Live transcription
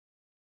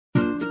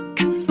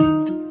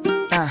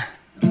kind.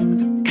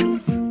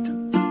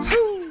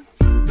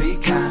 Be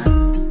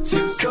kind,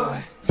 choose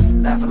joy,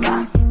 laugh a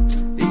lot.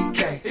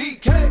 Be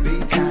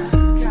kind,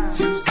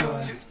 choose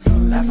joy,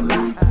 laugh a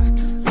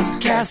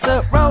lot.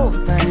 Casserole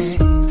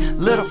things,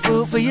 little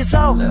food for your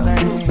soul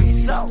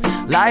things.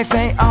 Life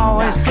ain't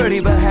always pretty,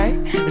 but hey,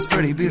 it's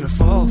pretty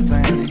beautiful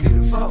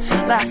things.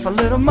 Laugh a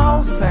little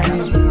more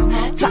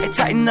things,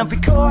 tighten up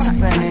your core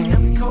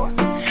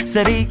things.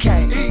 Said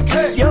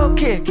EK, you're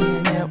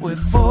kicking it with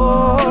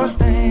 4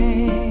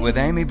 things. With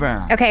Amy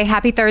Brown. Okay,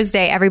 happy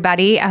Thursday,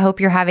 everybody. I hope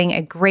you're having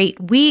a great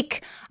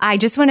week. I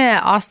just want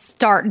to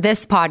start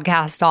this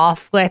podcast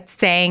off with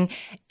saying,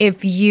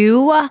 if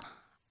you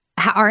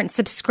aren't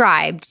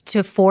subscribed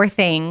to 4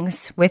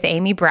 Things with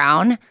Amy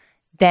Brown,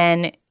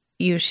 then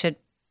you should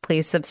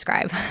please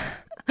subscribe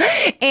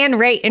and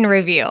rate and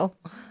review,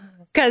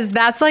 because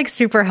that's like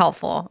super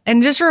helpful.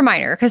 And just a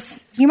reminder,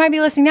 because you might be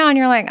listening now and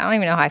you're like, I don't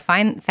even know how I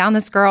found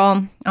this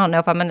girl. I don't know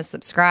if I'm going to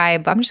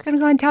subscribe. I'm just going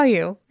to go and tell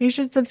you, you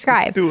should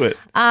subscribe. Let's do it.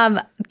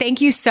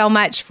 Thank you so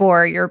much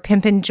for your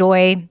Pimp and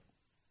Joy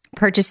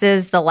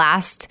purchases the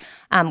last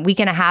week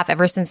and a half,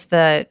 ever since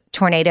the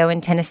tornado in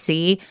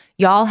Tennessee.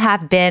 Y'all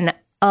have been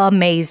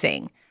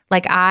amazing.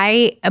 Like,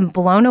 I am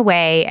blown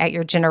away at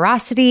your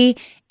generosity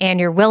and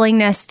your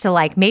willingness to,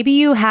 like, maybe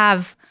you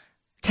have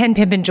 10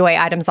 Pimp and Joy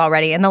items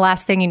already, and the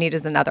last thing you need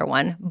is another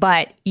one.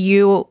 But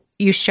you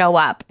show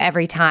up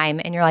every time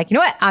and you're like, you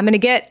know what? I'm gonna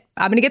get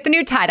the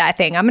new tie-dye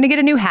thing. I'm gonna get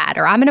a new hat,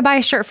 or I'm gonna buy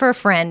a shirt for a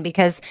friend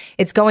because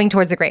it's going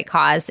towards a great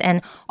cause.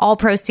 And all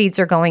proceeds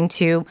are going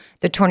to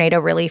the tornado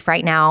relief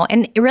right now.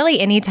 And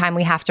really, anytime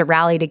we have to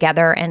rally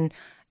together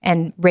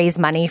and raise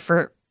money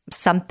for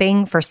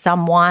something, for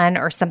someone,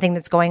 or something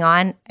that's going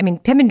on. I mean,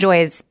 Pimp and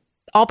Joy is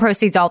all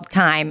proceeds all the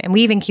time. And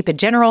we even keep a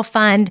general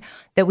fund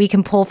that we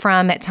can pull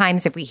from at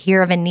times if we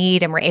hear of a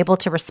need and we're able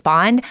to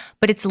respond.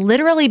 But it's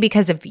literally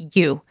because of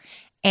you.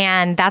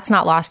 And that's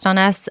not lost on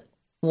us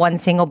one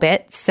single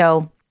bit.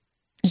 So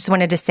I just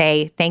wanted to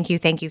say thank you,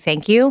 thank you,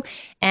 thank you.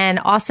 And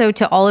also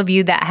to all of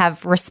you that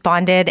have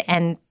responded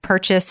and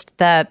purchased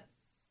the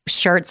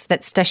shirts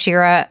that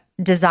Stashira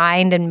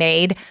designed and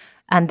made,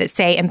 that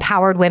say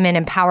empowered women,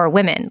 empower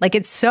women. Like,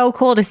 it's so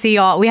cool to see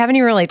y'all. We haven't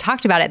even really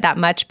talked about it that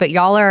much, but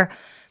y'all are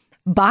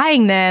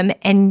buying them,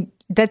 and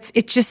it's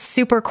just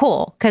super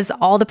cool, because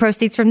all the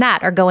proceeds from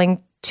that are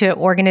going to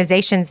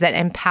organizations that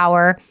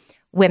empower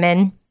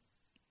women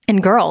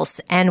and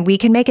girls, and we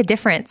can make a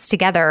difference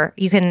together.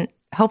 You can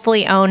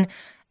hopefully own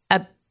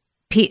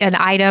an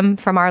item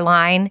from our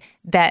line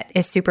that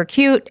is super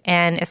cute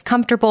and is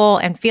comfortable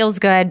and feels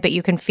good, but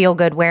you can feel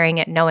good wearing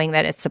it knowing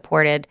that it's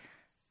supported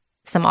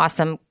some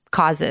awesome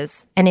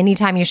causes. And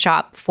anytime you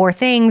shop 4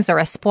 Things or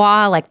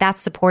Espoir, like,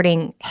 that's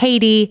supporting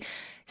Haiti.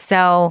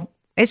 So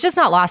it's just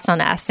not lost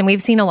on us. And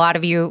we've seen a lot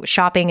of you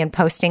shopping and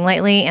posting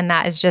lately, and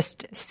that is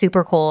just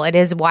super cool. It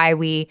is why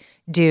we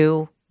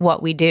do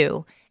what we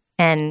do,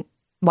 and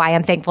why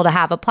I'm thankful to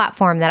have a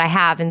platform that I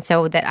have, and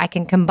so that I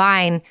can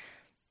combine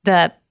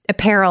the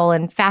apparel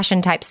and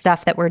fashion type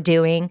stuff that we're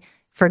doing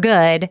for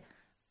good,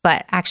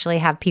 but actually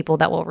have people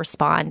that will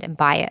respond and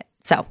buy it.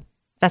 So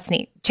that's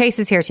neat. Chase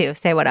is here too.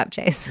 Say what up,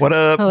 Chase. What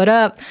up? What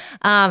up?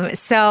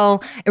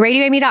 So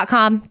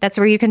radioamy.com, that's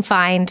where you can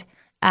find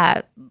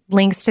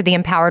links to the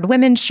Empowered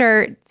Women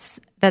shirts.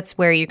 That's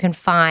where you can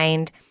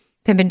find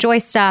Pimp and Joy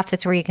stuff.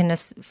 That's where you can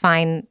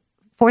find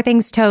 4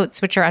 Things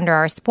totes, which are under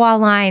our Espoir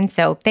line.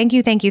 So thank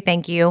you, thank you,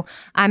 thank you.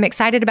 I'm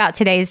excited about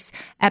today's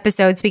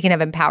episode, speaking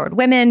of empowered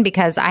women,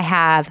 because I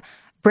have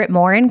Britt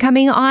Morin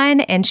coming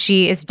on, and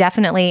she is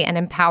definitely an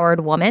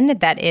empowered woman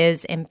that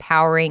is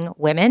empowering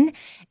women.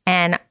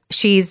 And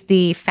she's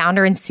the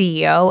founder and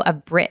CEO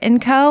of Britt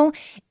 & Co.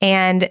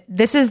 And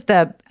this is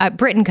the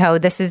Britt & Co.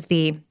 This is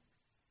the,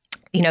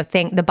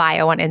 the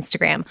bio on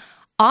Instagram.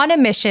 On a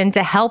mission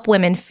to help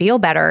women feel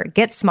better,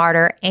 get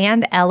smarter,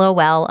 and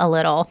LOL a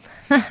little.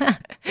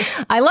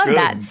 I love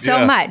that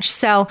so much.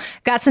 So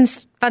got some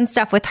fun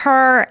stuff with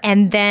her.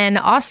 And then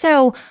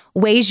also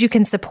ways you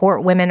can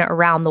support women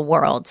around the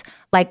world.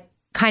 Like,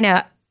 kind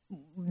of,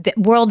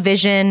 World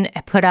Vision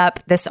put up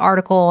this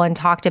article and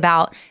talked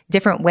about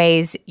different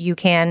ways you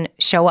can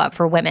show up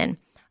for women,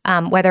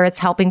 whether it's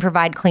helping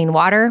provide clean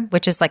water,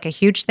 which is like a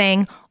huge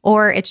thing,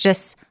 or it's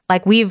just,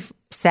 like we've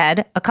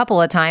said a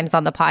couple of times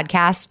on the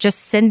podcast, just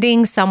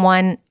sending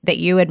someone that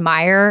you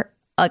admire,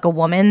 like a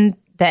woman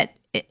that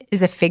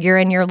is a figure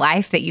in your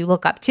life that you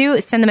look up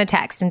to, send them a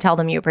text and tell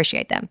them you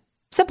appreciate them.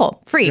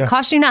 Simple, free,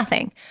 cost you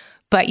nothing,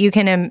 but you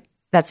can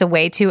that's a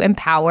way to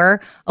empower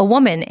a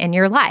woman in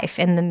your life.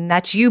 And then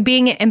that's you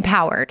being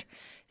empowered.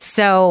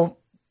 So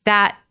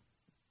that,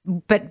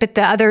 but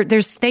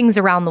there's things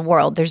around the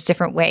world. There's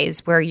different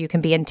ways where you can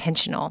be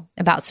intentional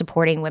about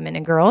supporting women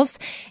and girls.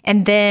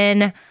 And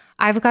then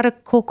I've got a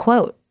cool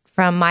quote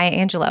from Maya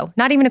Angelou.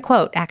 Not even a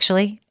quote,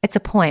 actually. It's a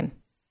poem.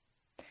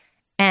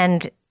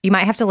 And you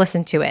might have to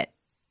listen to it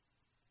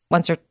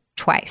once or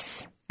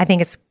twice.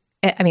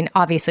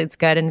 Obviously it's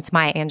good, and it's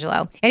Maya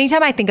Angelou.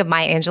 Anytime I think of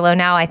Maya Angelou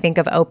now, I think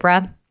of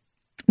Oprah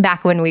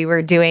back when we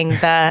were doing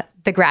the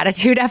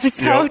gratitude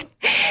episode.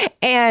 Yep.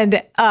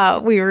 And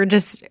we were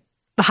just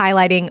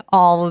highlighting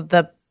all of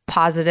the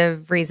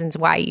positive reasons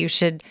why you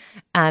should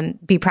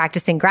be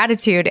practicing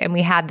gratitude. And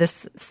we had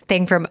this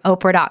thing from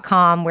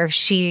Oprah.com where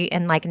she,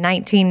 in like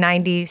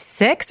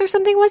 1996 or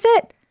something, was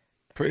it?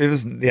 It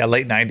was,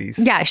 late 90s.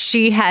 Yeah,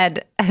 she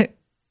had,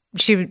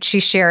 she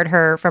shared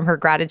from her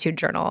gratitude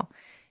journal.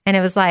 And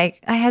it was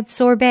like, I had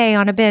sorbet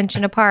on a bench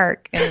in a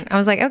park. And I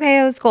was like,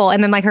 okay, that's cool.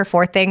 And then like her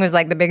fourth thing was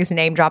like the biggest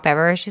name drop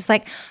ever. She's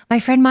like, my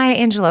friend Maya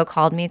Angelou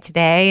called me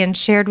today and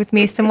shared with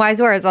me some wise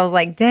words. I was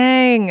like,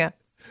 dang.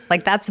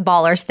 Like that's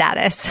baller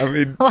status. I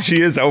mean, like,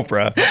 she is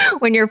Oprah.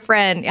 When your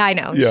friend, I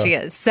know she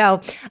is.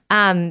 So,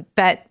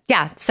 but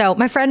yeah, so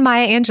my friend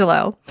Maya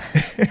Angelou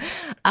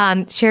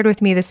shared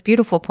with me this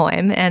beautiful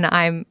poem, and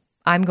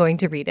I'm going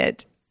to read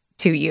it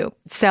to you.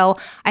 So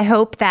I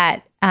hope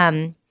that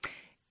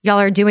y'all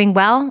are doing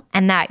well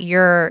and that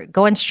you're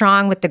going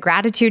strong with the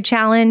gratitude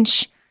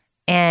challenge.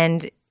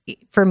 And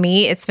for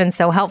me, it's been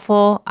so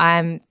helpful.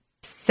 I'm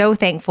so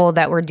thankful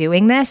that we're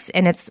doing this,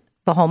 and it's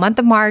the whole month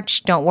of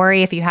March. Don't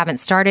worry if you haven't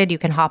started, you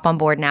can hop on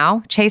board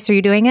now. Chase, are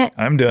you doing it?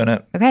 I'm doing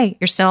it. Okay,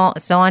 you're still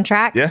on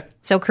track? Yeah.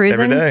 Still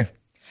cruising? Every day.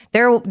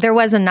 There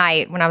was a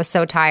night when I was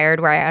so tired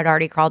where I had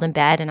already crawled in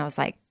bed and I was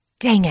like,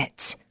 dang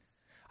it.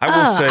 I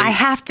will say, I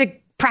have to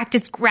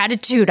practice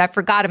gratitude. I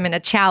forgot I'm in a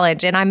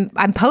challenge, and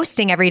I'm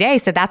posting every day.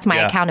 So that's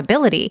my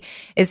accountability,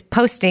 is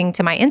posting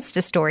to my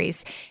Insta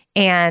stories.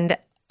 And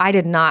I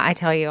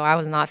tell you, I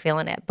was not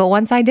feeling it. But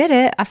once I did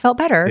it, I felt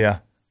better. Yeah.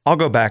 I'll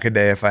go back a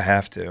day if I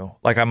have to.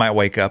 Like I might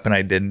wake up and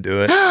I didn't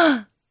do it.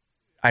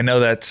 I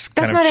know that's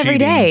kind of not cheating. Every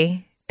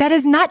day.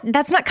 That's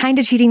not kind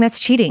of cheating. That's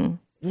cheating.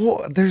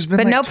 Well, there's been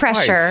but like no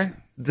twice. pressure.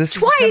 This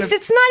twice. Kind of,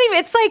 it's not even.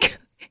 It's like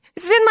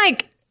it's been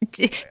like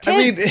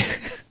 10,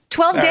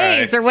 12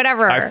 days or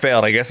whatever. I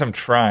failed. I guess I'm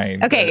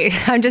trying. Okay,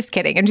 I'm just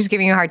kidding. I'm just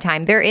giving you a hard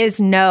time.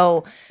 There's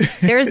no,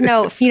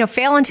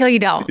 fail until you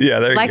don't. Yeah,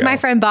 there you like go. my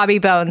friend Bobby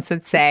Bones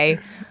would say.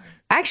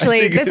 Actually,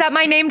 is that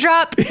my name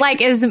drop?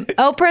 Like, is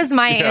Oprah's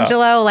Maya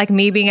Angelou, like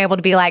me being able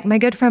to be like, my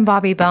good friend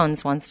Bobby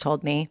Bones once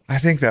told me. I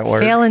think that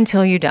works. Fail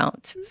until you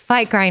don't.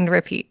 Fight, grind,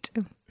 repeat.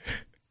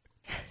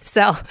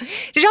 So,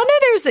 did y'all know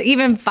there's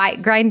even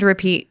fight, grind,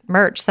 repeat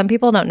merch? Some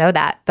people don't know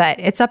that, but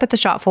it's up at the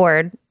Shop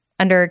Forward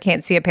under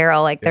Can't See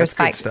Apparel. Like, there's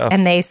fight stuff.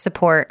 And they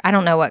support, I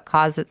don't know what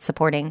cause it's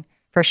supporting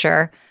for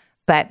sure,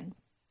 but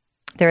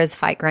there is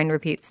fight, grind,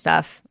 repeat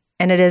stuff.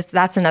 And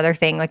that's another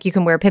thing. Like you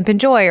can wear Pimp and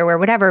Joy or wear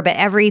whatever, but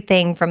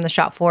everything from the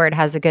Shop Forward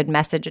has a good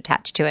message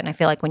attached to it. And I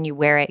feel like when you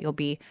wear it, you'll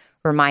be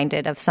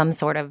reminded of some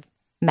sort of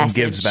message.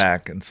 It gives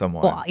back in some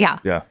way. Well, yeah.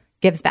 Yeah.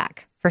 Gives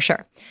back for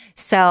sure.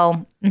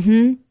 So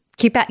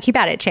keep at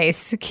it,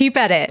 Chase. Keep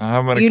at it.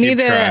 I'm going to keep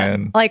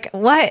trying. Like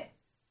what?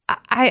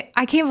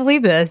 I can't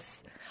believe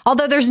this.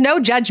 Although there's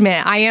no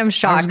judgment. I am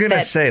shocked. I was going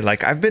to say,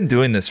 like, I've been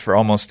doing this for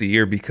almost a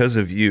year because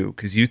of you.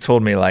 Because you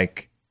told me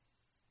like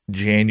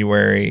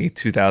January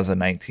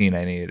 2019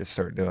 I needed to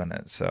start doing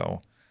it.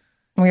 So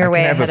we were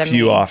way ahead of me. I have a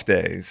few off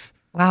days.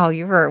 Wow,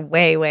 you were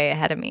way, way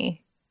ahead of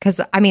me. Because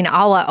I mean,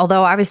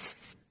 although I was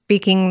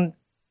speaking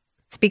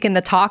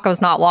the talk, I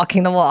was not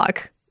walking the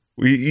walk.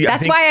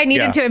 That's why I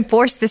needed to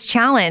enforce this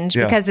challenge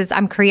because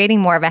I'm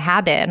creating more of a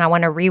habit, and I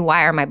want to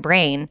rewire my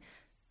brain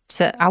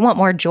I want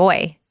more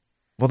joy.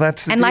 Well,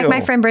 that's the deal. Like my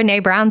friend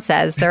Brene Brown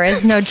says, there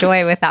is no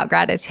joy without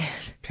gratitude.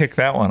 Pick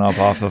that one up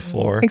off the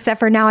floor. Except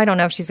for now, I don't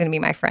know if she's going to be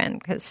my friend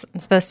because I'm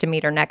supposed to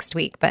meet her next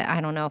week, but I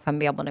don't know if I'm going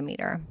to be able to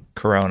meet her.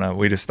 Corona.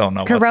 We just don't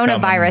know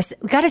Coronavirus.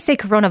 We got to say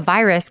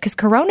coronavirus because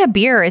Corona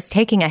beer is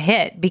taking a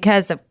hit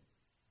because of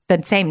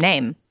the same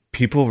name.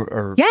 People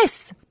are...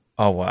 Yes.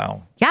 Oh,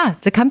 wow. Yeah,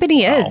 the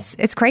company is.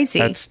 It's crazy.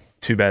 That's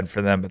too bad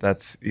for them, but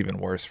that's even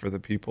worse for the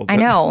people. I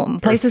know.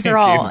 Places are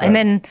all... And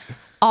then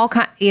all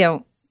kind...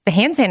 the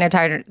hand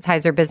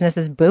sanitizer business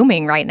is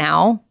booming right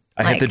now.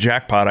 I hit the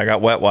jackpot. I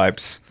got wet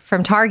wipes.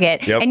 From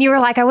Target. Yep. And you were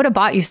like, I would have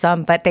bought you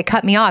some, but they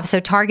cut me off. So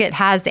Target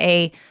has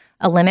a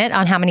limit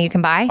on how many you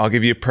can buy. I'll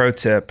give you a pro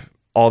tip.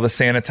 All the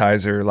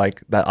sanitizer,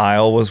 like the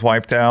aisle was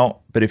wiped out.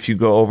 But if you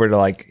go over to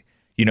like,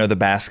 the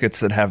baskets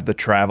that have the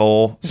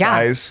travel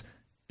size,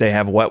 they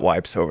have wet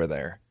wipes over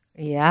there.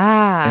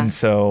 Yeah. And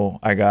so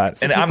I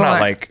got, and I'm not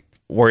like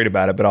worried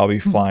about it, but I'll be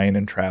flying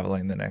and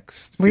traveling the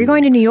next few We're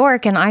going weeks. to New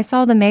York, and I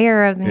saw the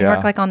mayor of New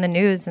York like on the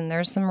news, and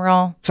there's some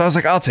real... So I was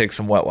like, I'll take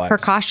some wet wipes.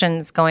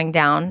 Precautions going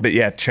down. But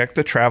yeah, check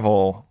the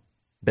travel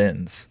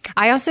bins.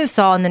 I also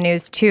saw in the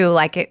news too,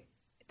 like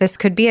this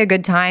could be a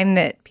good time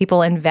that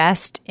people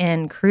invest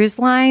in cruise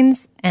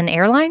lines and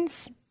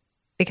airlines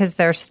because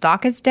their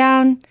stock is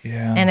down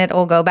and it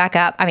will go back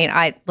up. I mean,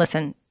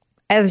 listen,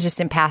 it was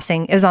just in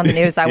passing. It was on the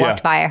news. I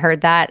walked by. I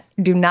heard that.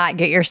 Do not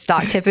get your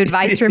stock tip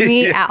advice from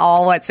me at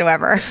all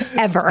whatsoever.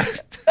 Ever.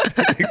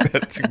 I think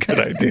that's a good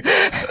idea.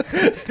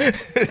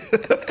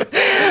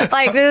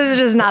 Like, this is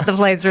just not the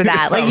place for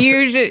that. Like,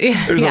 you should...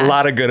 There's a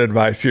lot of good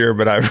advice here,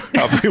 but I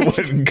probably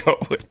wouldn't go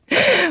with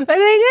it. But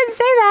they did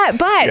say that.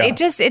 But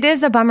it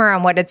is a bummer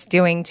on what it's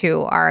doing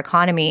to our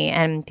economy,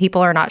 and people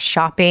are not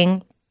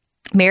shopping.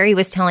 Mary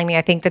was telling me,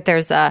 I think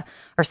that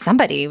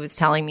somebody was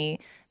telling me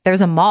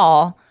there's a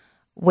mall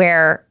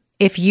where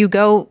if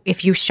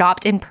you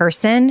shopped in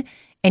person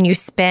and you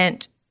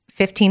spent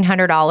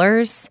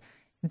 $1,500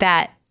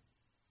 that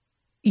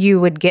they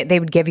would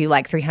give you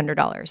like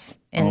 $300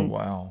 in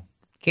wow.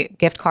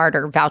 gift card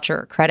or voucher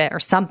or credit or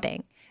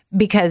something,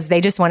 because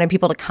they just wanted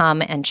people to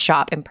come and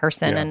shop in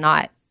person and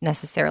not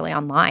necessarily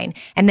online.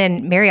 And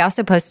then Mary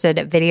also posted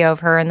a video of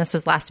her, and this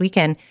was last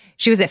weekend.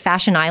 She was at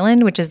Fashion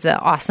Island, which is an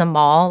awesome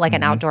mall, like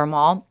an outdoor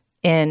mall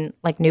in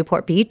like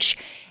Newport Beach.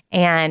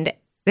 And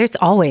there's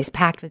always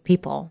packed with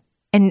people.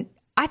 And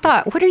I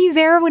thought, what are you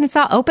there when it's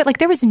not open? Like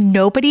there was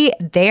nobody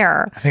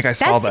there. I think I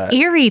saw that. That's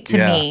eerie to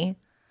me.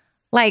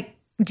 Like,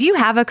 do you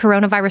have a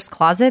coronavirus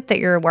closet that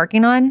you're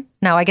working on?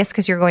 No, I guess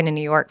because you're going to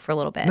New York for a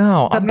little bit.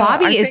 No, but I'm not.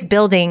 Bobby is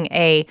building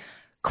a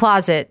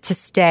closet to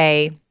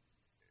stay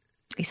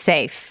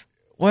safe.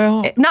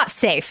 Well, Not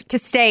safe, to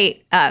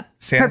stay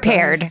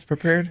prepared.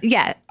 Prepared?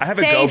 Yeah. I have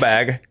a go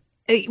bag.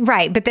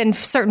 Right. But then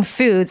certain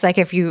foods, like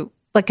if you,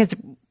 like, because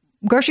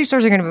grocery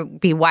stores are going to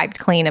be wiped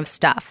clean of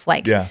stuff.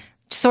 Like,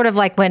 sort of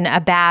like when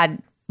a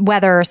bad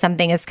weather or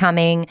something is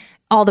coming,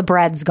 all the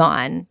bread's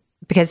gone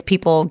because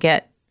people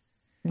get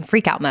in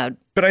freak out mode.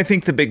 But I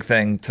think the big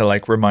thing to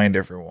like remind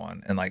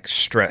everyone and like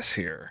stress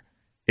here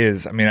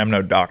is, I mean, I'm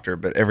no doctor,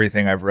 but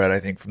everything I've read, I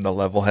think from the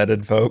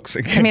level-headed folks,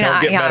 again,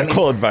 don't get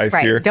medical advice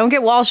here. Don't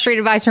get Wall Street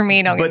advice from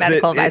me. Don't get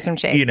medical advice from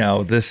Chase. You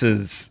know, this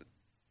is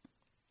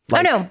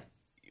like, no,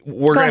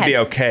 we're going to be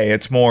okay.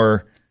 It's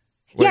more.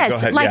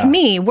 Yes, like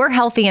me, we're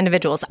healthy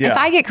individuals. If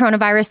I get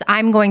coronavirus,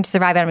 I'm going to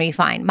survive. I'm going to be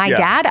fine. My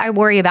dad, I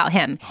worry about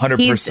him. 100%.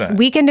 He's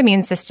weakened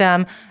immune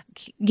system,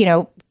 you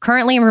know,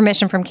 currently in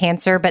remission from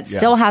cancer, but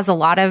still has a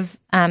lot of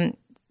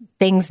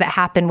things that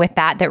happen with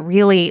that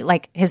really,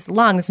 like his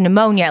lungs,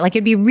 pneumonia. Like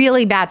it'd be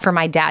really bad for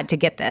my dad to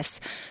get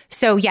this.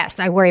 So yes,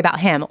 I worry about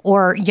him,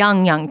 or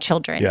young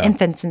children,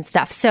 infants and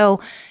stuff.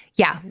 So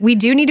yeah, we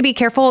do need to be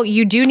careful.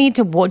 You do need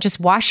to just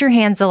wash your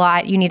hands a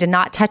lot. You need to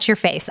not touch your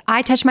face.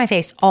 I touch my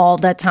face all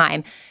the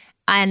time.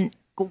 And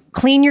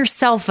clean your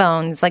cell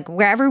phones, like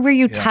where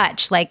you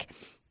touch, like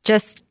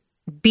just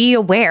be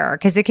aware,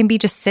 because it can be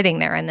just sitting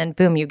there and then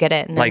boom, you get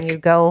it. And then you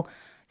go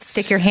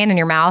stick your hand in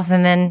your mouth,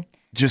 and then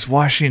just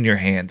washing your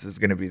hands is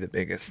going to be the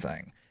biggest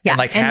thing. Yeah, and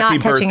like and happy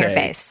not touching birthday,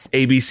 your face.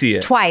 ABC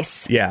it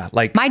twice. Yeah,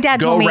 like my dad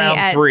told me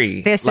at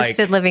 3, the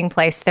assisted living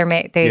place,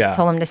 they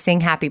told him to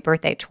sing "Happy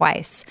Birthday"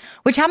 twice.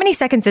 Which, how many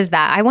seconds is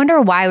that? I wonder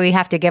why we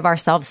have to give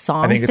ourselves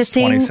songs to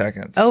sing 20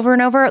 seconds over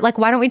and over. Like,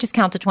 why don't we just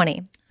count to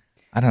 20?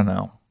 I don't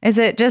know. Is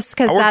it just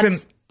because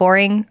that's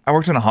boring? I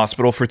worked in a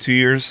hospital for 2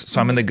 years, so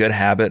I'm in the good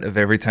habit of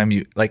every time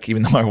you, like,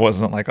 even though I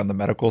wasn't like on the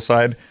medical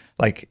side,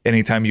 like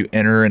anytime you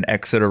enter and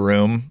exit a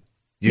room,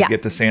 you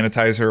get the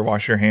sanitizer,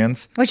 wash your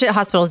hands. Which at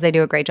hospitals, they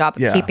do a great job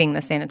of keeping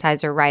the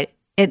sanitizer right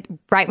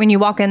when you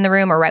walk in the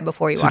room or right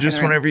before you walk in the room. So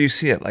just whenever you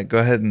see it, like go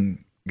ahead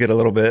and get a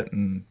little bit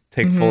and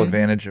take full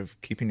advantage of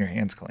keeping your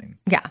hands clean.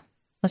 Yeah.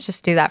 Let's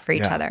just do that for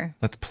each other.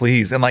 Let's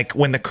please. And like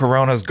when the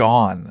corona's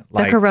gone.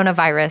 Like, the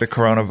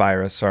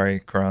coronavirus. Sorry,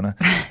 corona.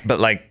 But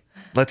like,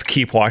 let's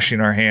keep washing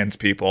our hands,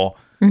 people.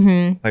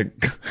 Like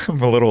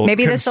I'm a little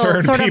maybe this will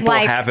sort of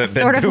like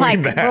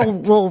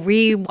we'll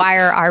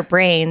rewire our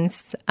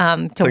brains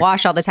to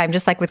wash all the time,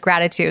 just like with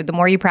gratitude. The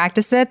more you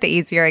practice it, the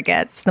easier it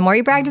gets. The more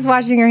you practice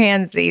washing your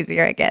hands, the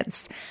easier it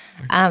gets.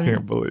 I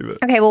can't believe it.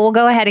 Okay, well, we'll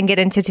go ahead and get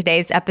into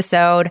today's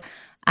episode.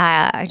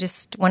 I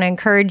just want to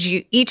encourage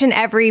you, each and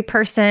every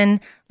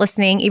person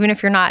listening, even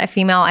if you're not a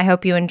female, I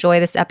hope you enjoy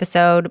this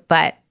episode,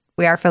 but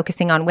we are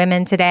focusing on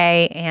women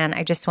today. And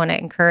I just want to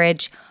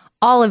encourage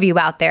all of you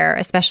out there,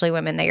 especially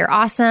women, that you're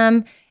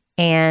awesome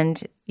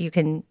and you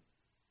can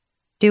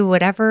do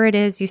whatever it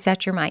is you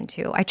set your mind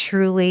to. I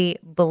truly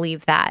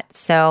believe that.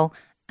 So,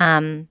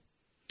 surround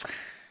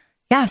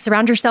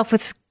yourself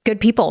with good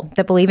people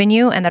that believe in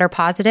you and that are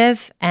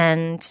positive,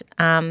 and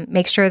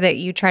make sure that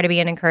you try to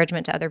be an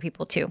encouragement to other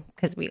people too,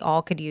 because we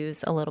all could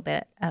use a little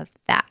bit of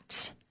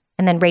that.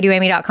 And then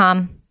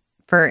radioamy.com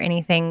for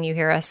anything you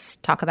hear us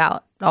talk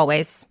about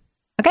always.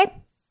 Okay,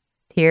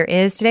 here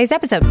is today's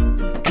episode.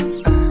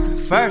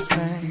 First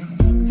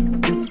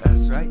thing,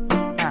 that's right.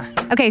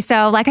 Okay,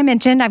 so like I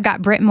mentioned, I've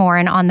got Britt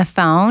Morin on the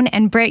phone.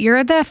 And Britt,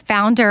 you're the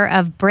founder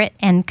of Britt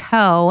 &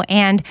 Co.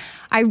 And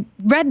I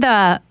read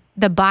the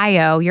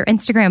bio, your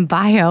Instagram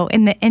bio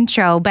in the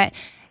intro, but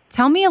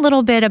tell me a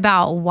little bit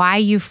about why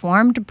you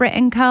formed Britt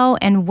 & Co.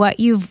 and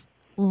what you've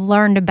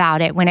learned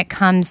about it when it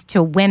comes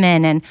to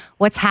women and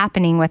what's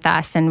happening with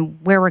us and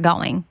where we're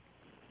going.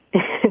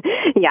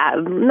 Yeah,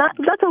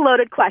 that's a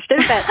loaded question,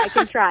 but I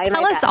can try.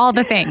 Tell us all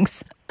the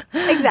things.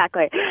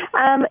 Exactly.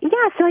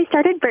 So I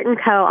started Britt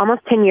 & Co.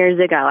 almost 10 years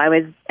ago. I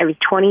was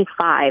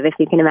 25, if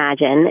you can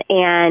imagine.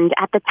 And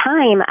at the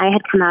time, I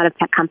had come out of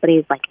tech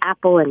companies like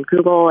Apple and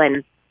Google,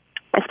 and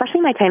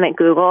especially my time at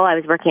Google, I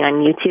was working on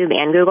YouTube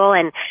and Google,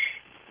 and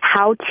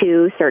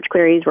how-to search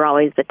queries were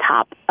always the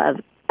top of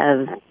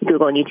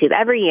Google and YouTube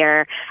every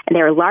year, and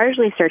they were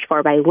largely searched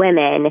for by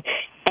women.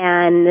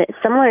 And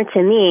similar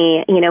to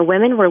me,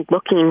 women were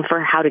looking for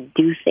how to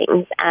do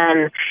things.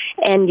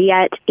 And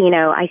yet,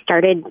 I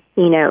started,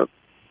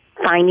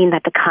 finding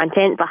that the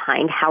content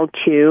behind how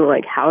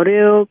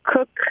to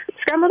cook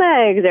scrambled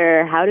eggs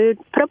or how to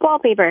put up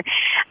wallpaper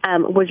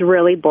was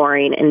really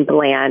boring and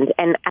bland.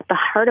 And at the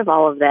heart of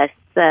all of this,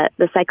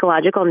 the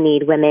psychological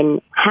need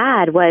women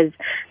had was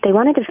they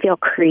wanted to feel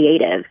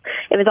creative.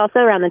 It was also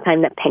around the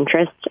time that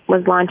Pinterest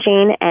was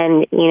launching,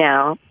 and,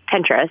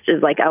 Pinterest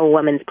is like a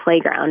woman's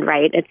playground,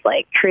 right? It's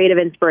like creative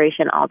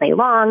inspiration all day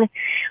long.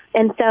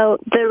 And so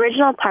the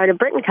original part of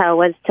Brit & Co.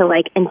 was to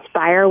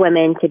inspire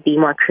women to be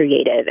more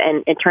creative.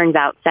 And it turns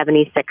out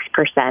 76%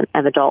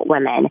 of adult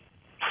women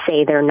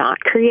say they're not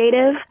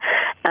creative.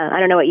 I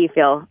don't know what you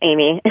feel,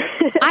 Amy.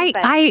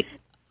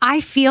 I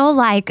feel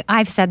like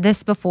I've said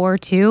this before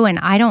too, and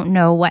I don't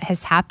know what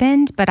has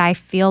happened, but I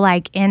feel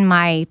like in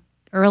my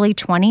early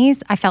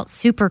 20s, I felt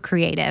super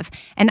creative,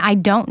 and I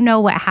don't know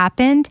what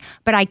happened,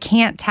 but I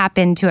can't tap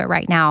into it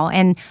right now.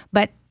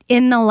 But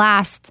in the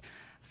last,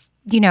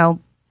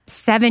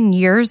 7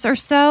 years or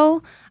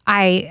so,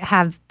 I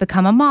have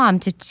become a mom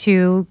to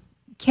 2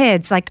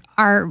 kids.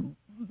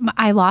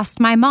 I lost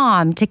my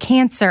mom to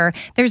cancer.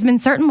 There's been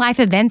certain life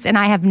events, and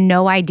I have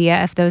no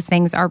idea if those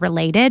things are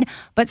related,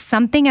 but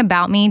something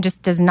about me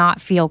just does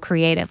not feel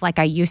creative like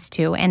I used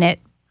to. And it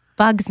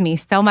bugs me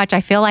so much. I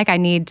feel like I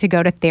need to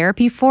go to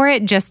therapy for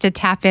it just to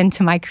tap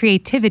into my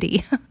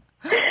creativity.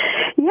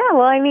 Yeah,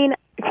 well, I mean,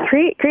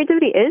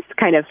 creativity is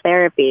kind of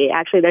therapy.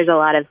 Actually, there's a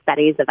lot of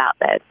studies about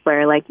this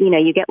where,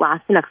 you get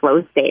lost in a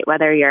flow state,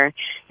 whether you're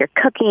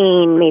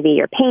cooking, maybe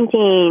you're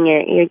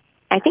painting,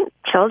 I think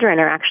children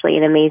are actually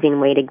an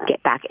amazing way to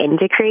get back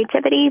into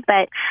creativity.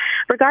 But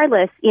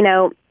regardless,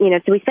 so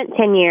we spent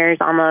 10 years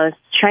almost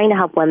trying to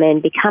help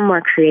women become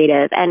more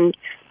creative. And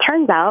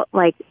turns out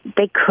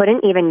they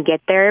couldn't even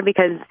get there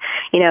because,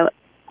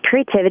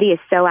 creativity is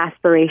so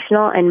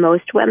aspirational, and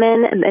most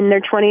women in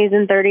their 20s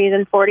and 30s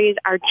and 40s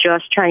are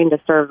just trying to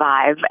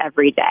survive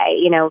every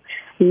day.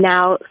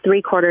 Now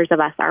 3/4 of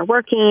us are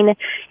working.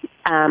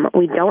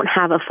 We don't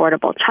have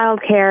affordable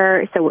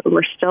childcare, so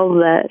we're still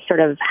the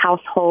sort of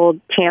household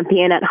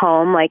champion at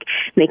home,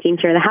 making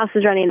sure the house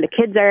is running, the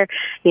kids are,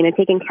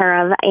 taken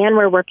care of, and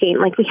we're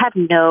working. We have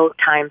no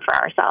time for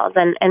ourselves.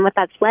 And what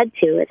that's led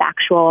to is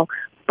actual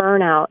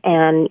burnout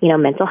and,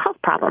 mental health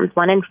problems.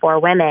 1 in 4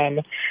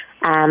 women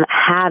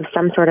have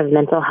some sort of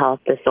mental health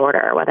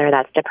disorder, whether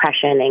that's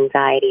depression,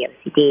 anxiety,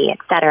 OCD, et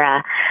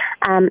cetera.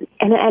 And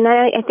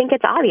I think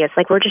it's obvious,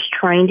 we're just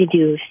trying to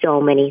do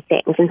so many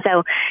things. And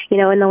so,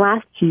 in the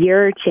last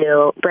year or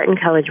 2, Brit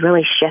 & Co. has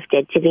really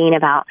shifted to being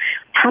about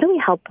how do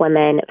we help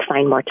women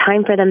find more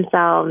time for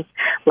themselves,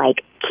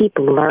 keep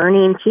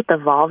learning, keep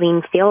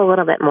evolving, feel a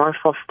little bit more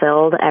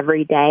fulfilled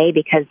every day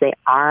because they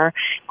are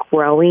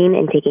growing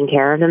and taking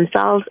care of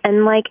themselves.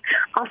 And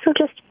also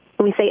just,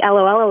 we say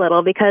LOL a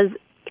little because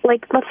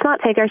let's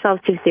not take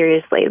ourselves too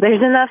seriously.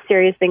 There's enough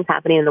serious things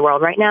happening in the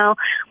world right now.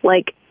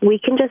 We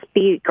can just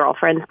be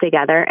girlfriends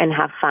together and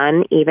have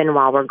fun even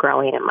while we're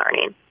growing and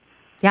learning.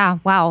 Yeah,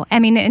 wow. I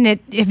mean, and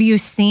have you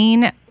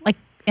seen,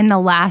 in the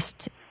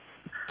last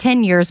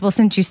 10 years, well,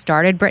 since you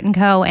started Brit &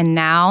 Co. and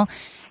now,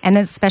 and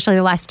especially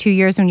the last 2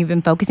 years when you've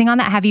been focusing on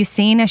that, have you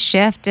seen a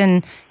shift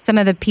in some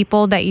of the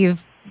people that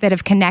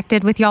have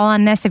connected with y'all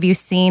on this? Have you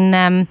seen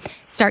them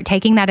start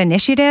taking that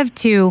initiative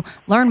to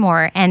learn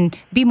more and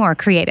be more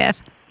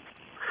creative?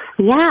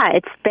 Yeah,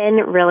 it's been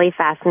really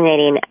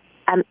fascinating.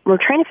 We're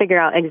trying to figure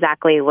out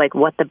exactly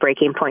what the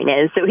breaking point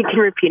is so we can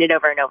repeat it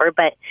over and over.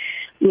 But,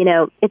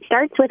 it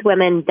starts with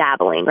women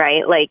dabbling,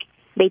 right?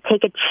 They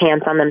take a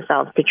chance on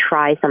themselves to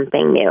try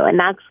something new. And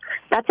that's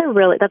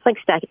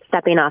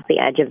stepping off the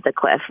edge of the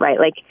cliff, right?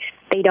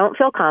 They don't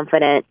feel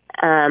confident.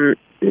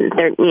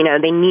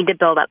 They need to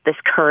build up this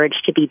courage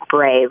to be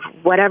brave,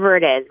 whatever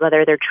it is,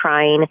 whether they're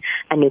trying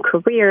a new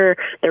career,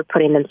 they're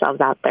putting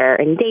themselves out there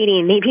and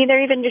dating. Maybe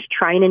they're even just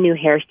trying a new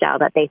hairstyle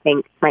that they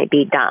think might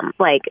be dumb,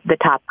 like the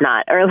top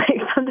knot or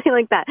something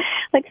like that.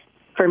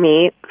 For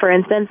me, for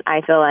instance,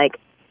 I feel like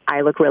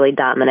I look really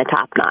dumb in a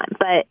top knot,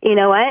 but you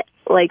know what?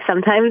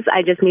 Sometimes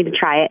I just need to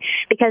try it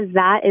because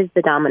that is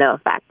the domino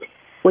effect.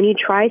 When you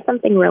try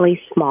something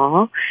really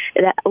small,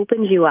 that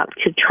opens you up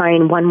to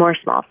trying one more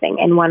small thing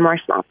and one more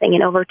small thing.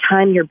 And over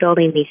time, you're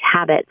building these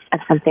habits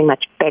of something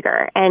much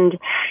bigger. And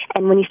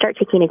when you start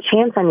taking a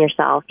chance on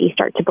yourself, you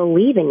start to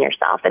believe in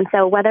yourself. And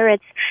so whether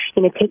it's,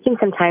 taking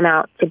some time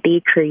out to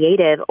be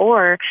creative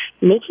or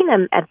making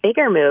a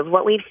bigger move,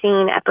 what we've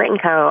seen at Brit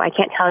 & Co., I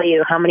can't tell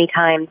you how many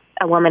times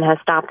a woman has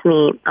stopped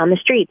me on the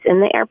streets,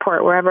 in the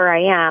airport, wherever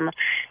I am,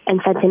 and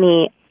said to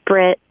me,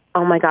 Brit,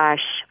 oh my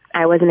gosh,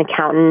 I was an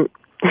accountant.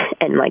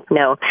 And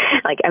no,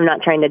 I'm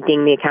not trying to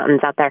ding the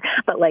accountants out there,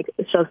 but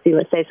she'll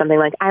say something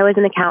like, I was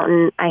an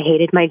accountant. I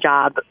hated my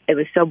job. It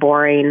was so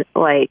boring.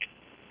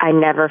 I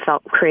never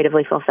felt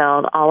creatively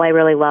fulfilled. All I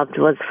really loved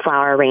was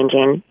flower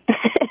arranging.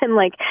 And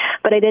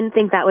but I didn't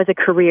think that was a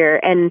career.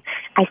 And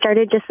I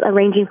started just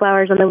arranging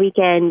flowers on the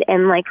weekend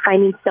and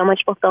finding so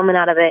much fulfillment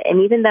out of it.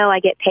 And even though I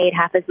get paid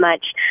half as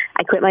much,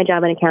 I quit my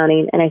job in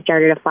accounting and I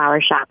started a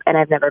flower shop and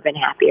I've never been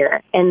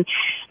happier. And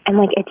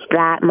it's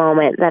that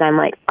moment that I'm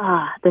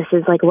this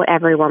is what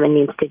every woman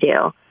needs to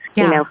do.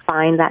 Yeah.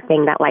 Find that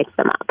thing that lights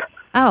them up.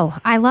 Oh,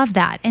 I love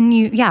that. And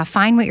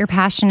find what you're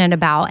passionate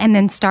about and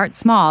then start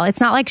small. It's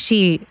not like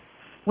she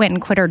went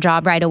and quit her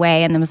job right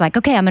away and then was like,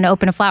 okay, I'm going to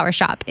open a flower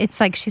shop. It's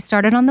like she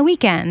started on the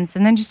weekends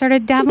and then she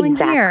started dabbling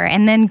here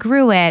and then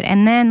grew it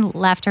and then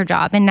left her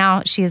job. And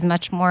now she is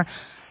much more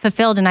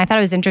fulfilled. And I thought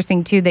it was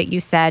interesting too that you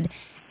said,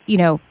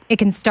 it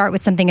can start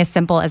with something as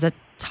simple as a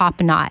top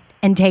knot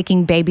and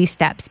taking baby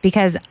steps,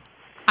 because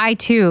I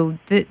too,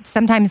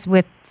 sometimes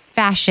with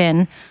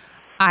fashion,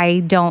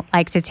 I don't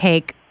like to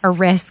take a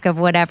risk of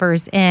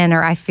whatever's in,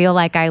 or I feel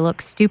like I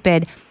look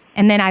stupid.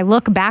 And then I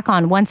look back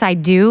on once I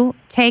do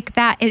take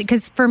that,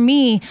 because for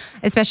me,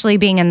 especially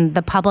being in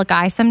the public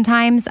eye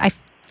sometimes, I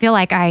feel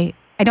like I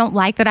don't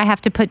like that I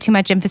have to put too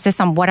much emphasis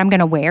on what I'm going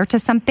to wear to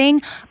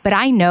something. But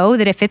I know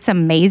that if it's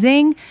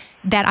amazing,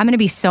 that I'm going to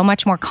be so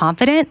much more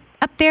confident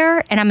up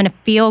there and I'm going to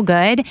feel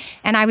good.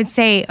 And I would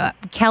say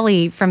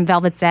Kelly from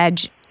Velvet's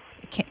Edge,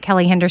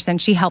 Kelly Henderson,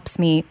 she helps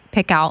me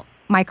pick out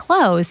my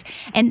clothes.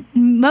 And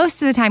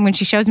most of the time when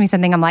she shows me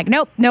something, I'm like,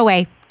 nope, no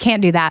way,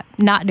 can't do that,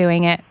 not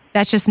doing it.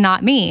 That's just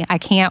not me. I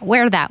can't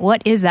wear that.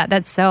 What is that?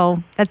 That's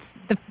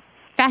the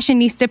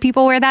fashionista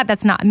people wear that.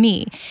 That's not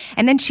me.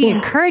 And then she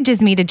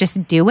encourages me to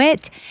just do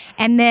it.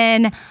 And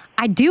then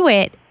I do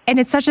it. And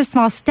it's such a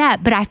small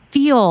step, but I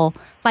feel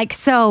like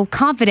so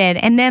confident.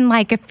 And then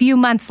like a few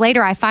months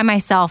later, I find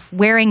myself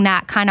wearing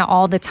that kind of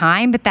all the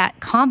time, but that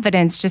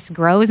confidence just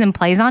grows and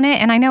plays on it.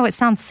 And I know it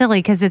sounds silly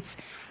because it's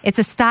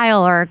a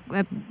style or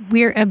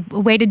a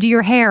way to do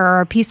your hair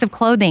or a piece of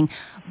clothing.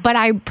 But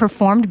I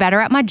performed better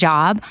at my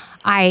job.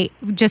 I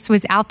just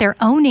was out there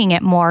owning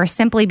it more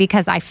simply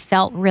because I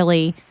felt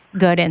really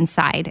good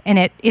inside. And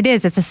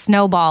it's a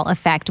snowball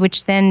effect,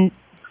 which then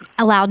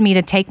allowed me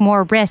to take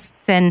more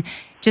risks and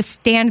just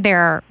stand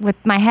there with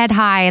my head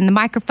high and the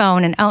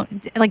microphone and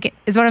like,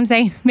 is what I'm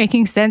saying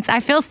making sense? I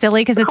feel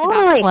silly because it's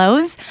about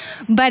clothes,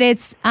 but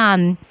it's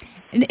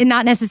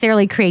not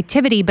necessarily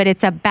creativity, but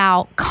it's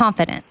about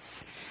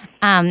confidence.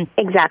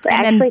 Exactly.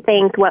 I actually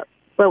think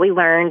what we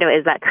learned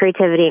is that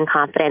creativity and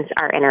confidence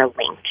are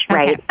interlinked,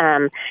 right?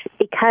 Okay.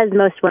 Because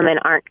most women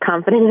aren't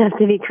confident enough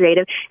to be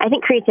creative. I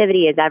think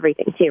creativity is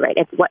everything too, right?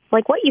 It's what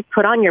you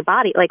put on your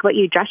body, like what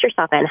you dress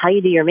yourself in, how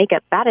you do your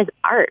makeup. That is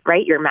art,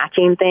 right? You're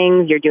matching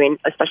things. You're doing,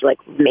 especially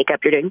like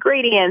makeup, you're doing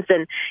gradients,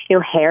 and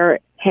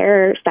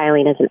hair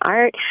styling is an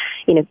art.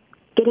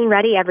 Getting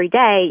ready every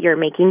day, you're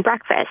making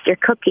breakfast, you're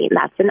cooking,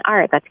 that's an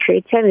art, that's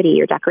creativity,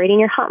 you're decorating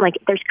your home. Like,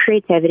 there's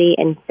creativity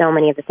in so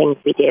many of the things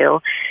we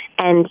do.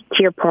 And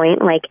to your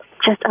point, like,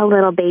 just a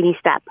little baby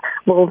step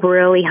will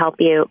really help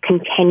you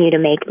continue to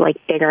make like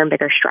bigger and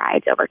bigger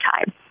strides over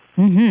time.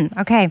 Mm-hmm.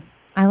 Okay.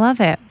 I love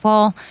it.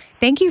 Well,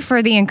 thank you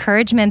for the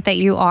encouragement that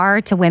you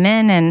are to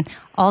women and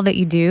all that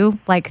you do,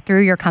 like,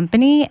 through your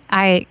company.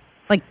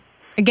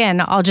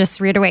 Again, I'll just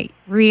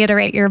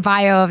reiterate your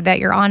bio of that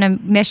you're on a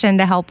mission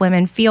to help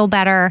women feel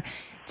better,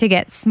 to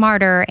get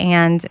smarter,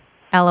 and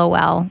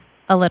LOL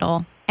a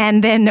little.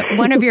 And then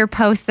one of your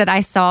posts that I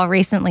saw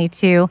recently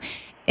too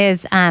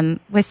was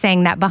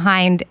saying that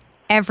behind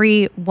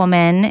every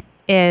woman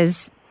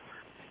is,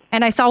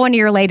 and I saw one of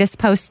your latest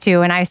posts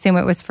too, and I assume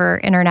it was for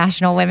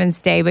International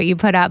Women's Day, but you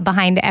put up,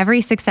 behind every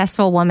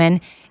successful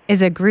woman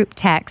is a group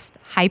text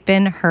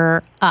hyping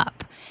her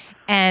up.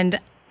 And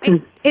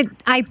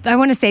I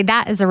want to say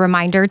that as a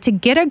reminder to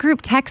get a group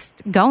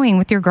text going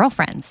with your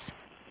girlfriends.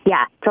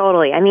 Yeah,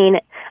 totally. I mean,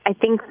 I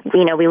think,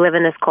 we live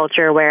in this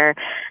culture where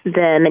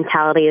the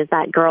mentality is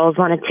that girls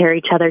want to tear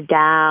each other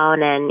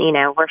down and,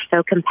 we're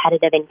so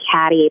competitive and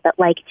catty. But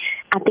like,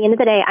 at the end of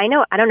the day, I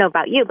don't know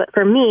about you, but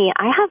for me,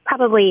 I have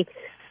probably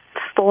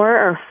 4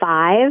 or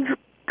 5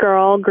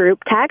 girl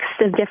group texts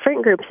of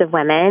different groups of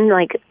women.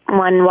 Like,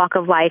 one walk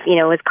of life,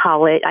 was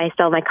college. I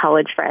still have my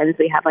college friends.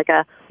 We have like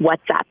a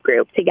WhatsApp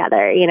group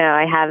together.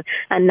 I have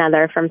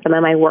another from some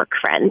of my work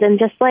friends, and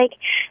just like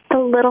the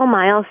little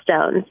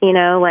milestones,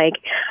 like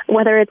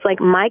whether it's like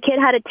my kid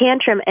had a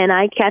tantrum and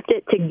I kept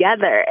it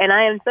together and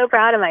I am so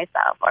proud of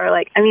myself. Or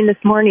like,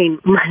 this morning,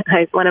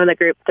 one of the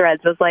group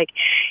threads was like,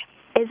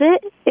 is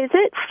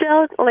it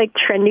still like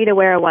trendy to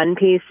wear a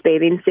one-piece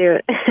bathing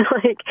suit?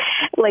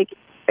 like,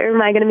 or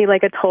am I going to be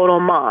like a total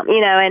mom,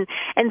 and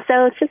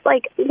so it's just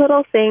like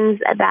little things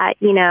that,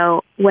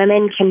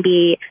 women can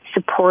be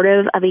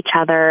supportive of each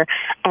other.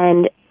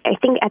 And I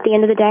think at the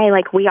end of the day,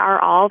 like, we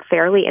are all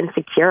fairly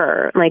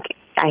insecure. Like,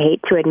 I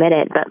hate to admit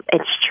it, but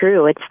it's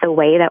true. It's the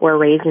way that we're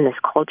raised in this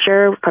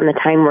culture from the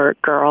time we're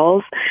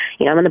girls.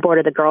 I'm on the board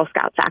of the Girl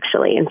Scouts,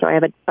 actually, and so I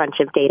have a bunch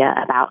of data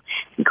about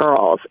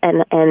girls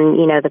and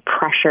the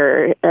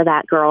pressure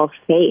that girls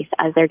face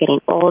as they're getting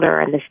older,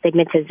 and the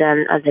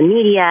stigmatism of the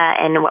media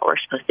and what we're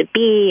supposed to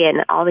be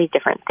and all these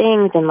different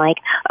things. And like,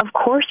 of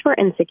course we're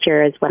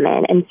insecure as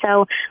women. And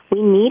so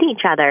we need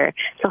each other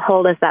to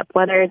hold us up,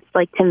 whether it's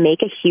like to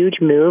make a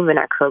huge move in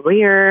our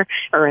career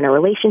or in a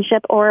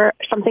relationship, or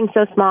something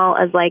so small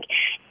as like,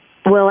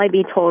 will I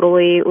be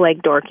totally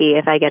like dorky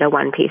if I get a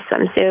one-piece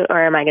swimsuit,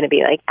 or am I going to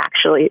be like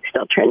actually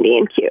still trendy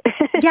and cute?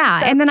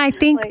 Yeah. So, and then I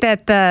think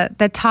that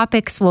the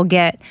topics will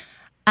get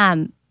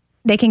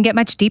they can get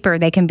much deeper.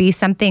 They can be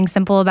something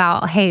simple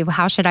about, hey,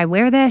 how should I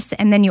wear this?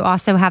 And then you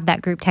also have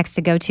that group text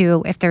to go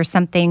to if there's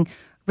something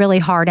really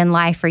hard in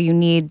life or you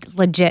need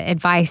legit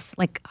advice,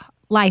 like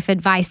life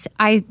advice.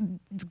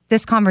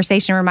 This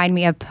conversation reminded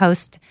me of a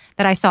post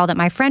that I saw that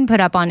my friend put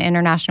up on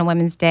International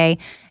Women's Day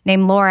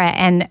named Laura.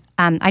 And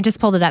I just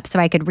pulled it up so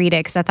I could read it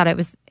because I thought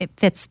it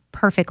fits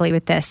perfectly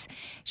with this.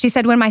 She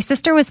said, when my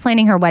sister was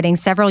planning her wedding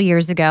several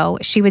years ago,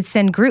 she would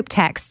send group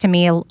texts to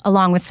me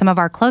along with some of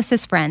our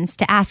closest friends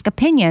to ask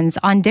opinions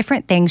on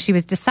different things she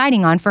was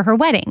deciding on for her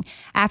wedding.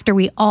 After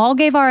we all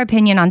gave our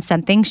opinion on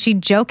something, she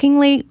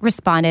jokingly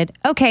responded,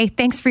 okay,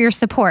 thanks for your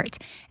support.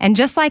 And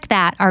just like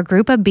that, our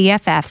group of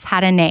BFFs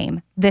had a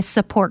name, this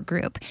support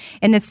group.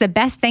 And it's the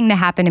best thing to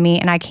happen to me,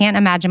 and I can't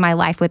imagine my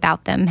life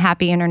without them.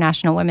 Happy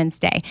International Women's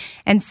Day.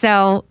 And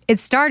so it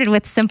started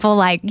with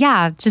simple,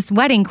 just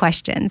wedding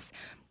questions.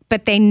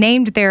 But they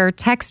named their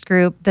text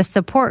group the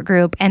support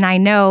group, and I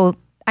know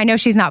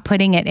she's not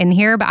putting it in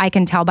here, but I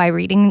can tell by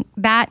reading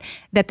that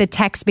the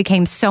text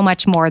became so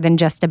much more than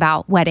just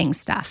about wedding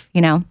stuff, you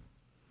know?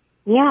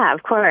 Yeah,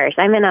 of course.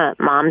 I'm in a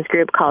mom's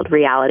group called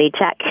Reality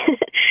Check.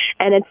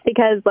 And it's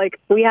because,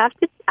 we have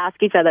to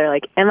ask each other,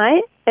 am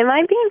I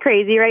being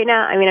crazy right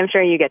now? I mean, I'm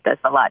sure you get this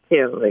a lot,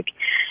 too.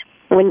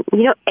 When,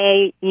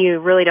 you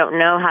really don't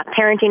know how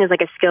parenting is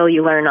like a skill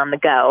you learn on the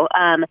go.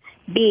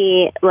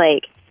 B,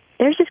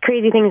 there's just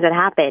crazy things that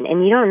happen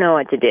and you don't know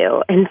what to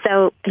do. And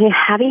so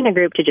having a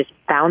group to just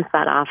bounce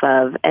that off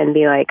of and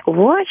be like,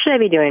 what should I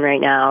be doing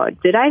right now?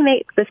 Did I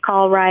make this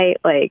call right?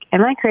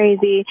 Am I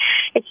crazy?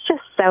 It's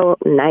just so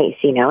nice,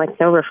 it's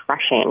so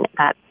refreshing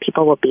that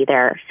people will be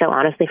there so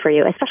honestly for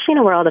you, especially in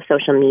a world of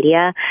social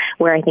media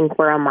where I think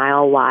we're a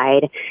mile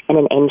wide and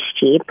an inch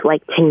deep.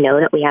 To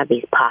know that we have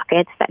these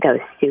pockets that go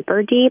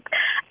super deep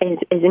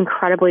is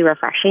incredibly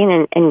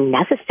refreshing and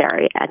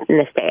necessary in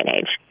this day and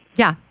age.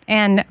 Yeah.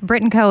 And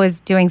Brit & Co. is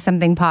doing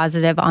something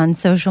positive on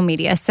social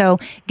media. So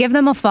give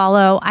them a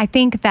follow. I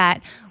think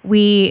that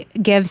we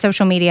give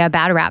social media a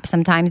bad rap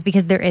sometimes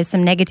because there is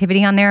some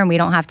negativity on there and we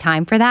don't have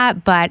time for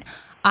that. But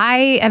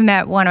I have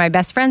met one of my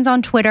best friends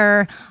on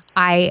Twitter.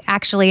 I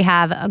actually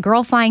have a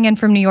girl flying in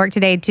from New York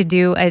today to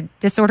do a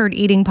disordered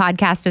eating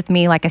podcast with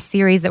me, a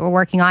series that we're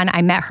working on.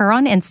 I met her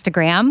on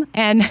Instagram.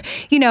 And,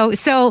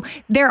 so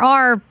there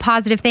are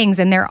positive things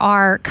and there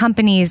are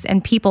companies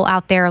and people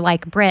out there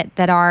like Brit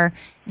that are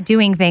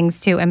doing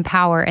things to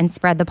empower and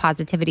spread the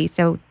positivity.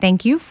 So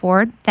thank you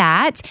for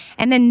that.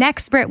 And then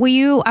next, Brit,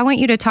 I want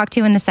you to talk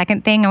to in the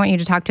second thing, I want you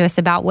to talk to us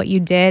about what you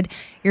did,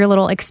 your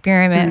little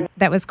experiment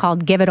that was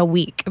called Give It a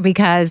Week,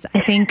 because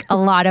I think a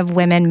lot of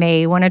women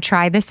may want to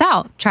try this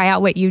out, try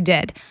out what you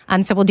did.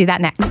 So we'll do that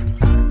next.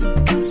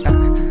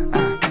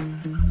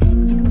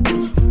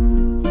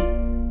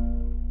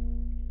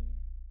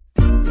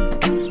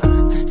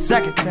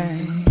 Second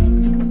thing.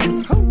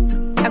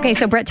 Okay,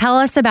 so Brit, tell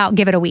us about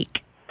Give It a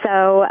Week.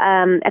 So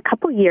a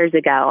couple years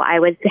ago, I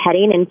was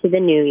heading into the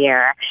new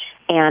year,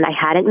 and I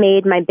hadn't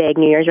made my big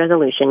New Year's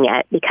resolution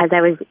yet because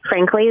I was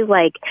frankly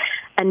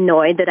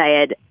annoyed that I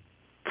had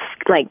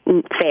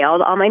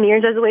failed all my New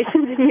Year's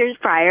resolutions in years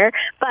prior.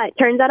 But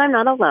turns out I'm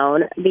not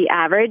alone. The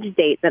average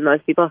date that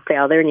most people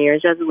fail their New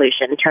Year's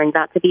resolution turns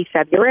out to be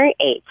February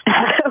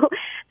 8th.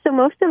 So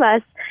most of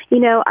us,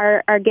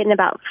 are getting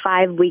about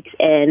 5 weeks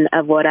in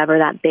of whatever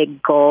that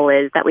big goal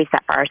is that we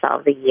set for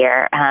ourselves a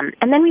year.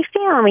 And then we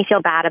fail and we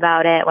feel bad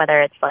about it,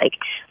 whether it's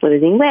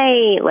losing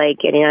weight,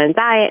 getting on a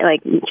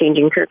diet,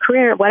 changing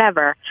career,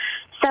 whatever.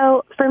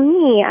 So for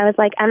me, I was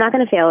I'm not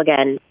going to fail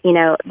again.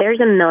 There's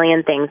a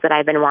million things that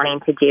I've been wanting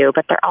to do,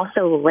 but they're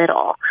also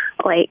little.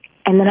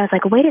 And then I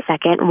was wait a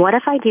second, what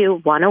if I do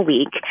one a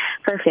week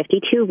for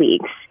 52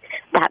 weeks?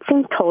 That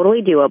seems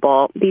totally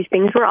doable. These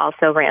things were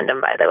also random,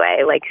 by the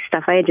way,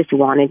 stuff I just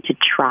wanted to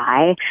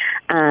try,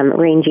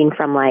 ranging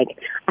from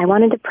I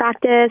wanted to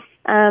practice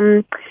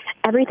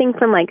everything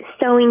from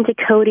sewing to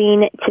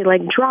coding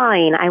to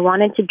drawing. I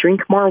wanted to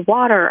drink more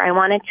water. I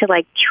wanted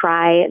to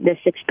try this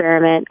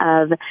experiment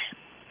of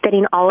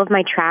fitting all of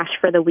my trash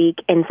for the week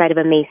inside of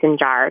a mason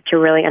jar to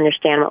really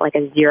understand what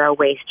a zero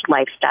waste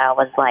lifestyle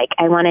was like.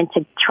 I wanted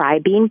to try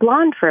being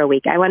blonde for a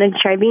week. I wanted to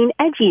try being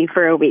edgy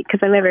for a week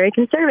because I'm a very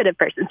conservative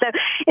person. So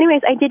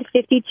anyways, I did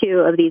 52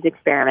 of these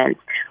experiments,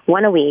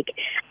 one a week,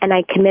 and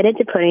I committed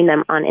to putting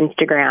them on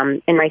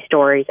Instagram in my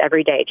stories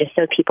every day just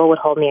so people would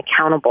hold me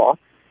accountable.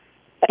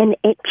 And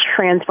it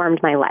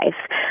transformed my life.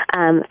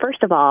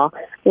 First of all,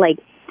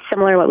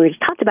 similar to what we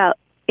just talked about,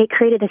 it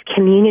created this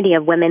community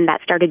of women that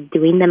started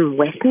doing them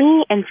with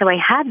me. And so I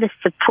had this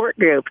support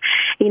group.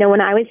 When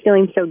I was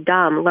feeling so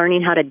dumb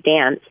learning how to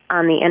dance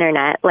on the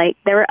internet,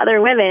 there were other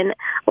women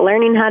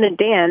learning how to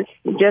dance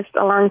just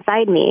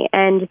alongside me.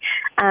 And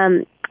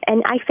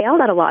I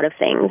failed at a lot of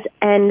things.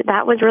 And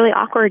that was really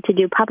awkward to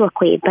do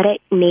publicly, but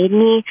it made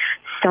me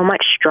so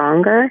much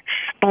stronger.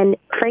 And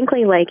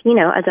frankly,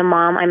 as a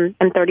mom,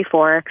 I'm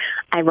 34.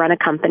 I run a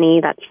company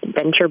that's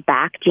venture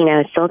backed,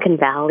 Silicon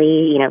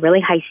Valley,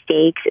 really high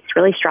stakes. It's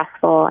really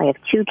stressful. I have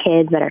 2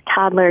 kids that are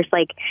toddlers.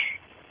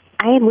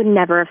 I would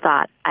never have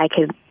thought I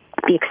could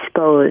be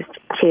exposed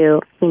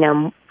to,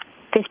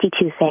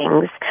 52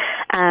 things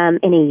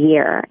in a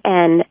year.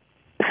 And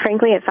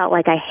frankly, it felt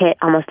like I hit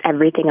almost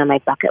everything on my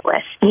bucket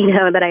list,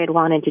 that I had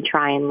wanted to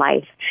try in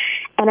life.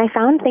 And I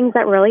found things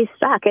that really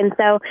stuck. And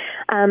so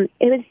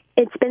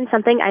it's been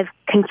something I've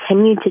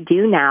continued to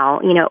do now,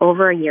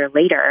 over a year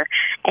later.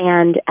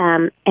 And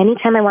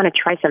anytime I want to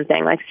try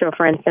something, so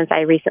for instance,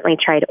 I recently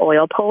tried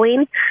oil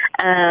pulling.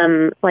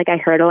 I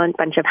heard a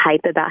bunch of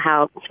hype about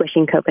how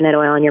swishing coconut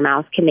oil in your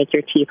mouth can make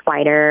your teeth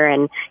whiter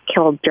and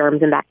kill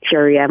germs and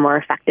bacteria more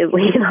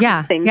effectively.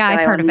 Yeah,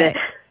 I've heard of it.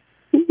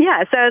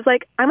 Yeah, so I was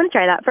like, I'm going to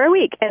try that for a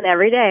week. And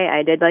every day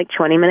I did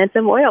 20 minutes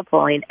of oil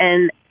pulling.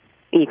 And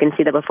you can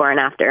see the before and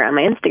after on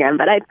my Instagram,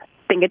 but I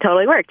think it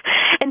totally worked.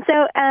 And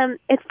so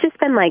it's just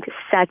been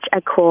such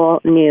a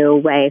cool new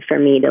way for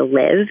me to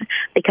live,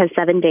 because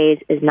 7 days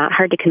is not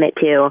hard to commit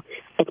to.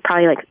 It's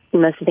probably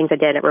most of the things I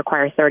did, it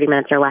requires 30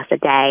 minutes or less a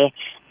day.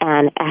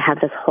 And I have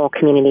this whole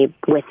community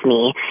with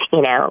me,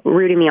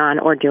 rooting me on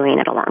or doing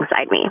it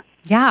alongside me.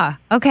 Yeah.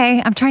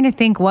 Okay. I'm trying to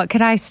think, what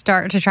could I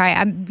start to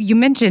try? You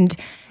mentioned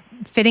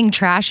fitting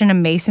trash in a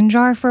mason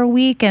jar for a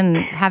week and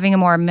having a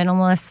more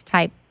minimalist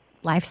type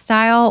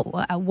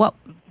lifestyle.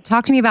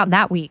 Talk to me about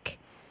that week.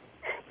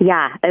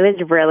 Yeah, it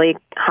was really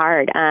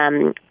hard.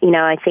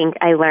 I think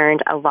I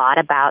learned a lot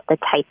about the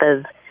type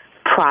of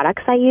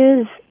products I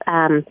use,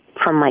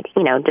 from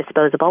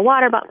disposable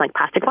water bottles,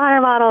 plastic water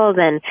bottles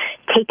and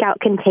takeout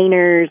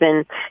containers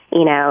and,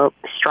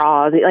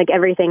 straws,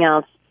 everything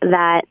else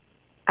that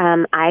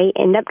I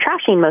end up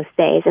trashing most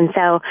days. And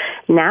so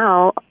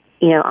now,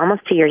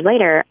 almost 2 years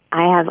later,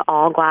 I have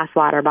all glass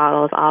water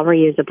bottles, all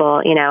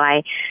reusable.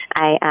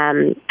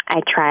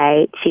 I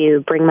try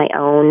to bring my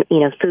own,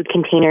 food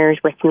containers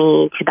with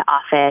me to the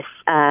office,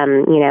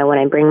 when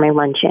I bring my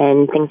lunch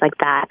in, things like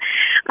that.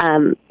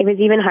 It was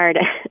even hard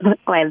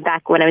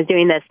back when I was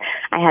doing this.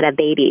 I had a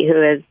baby who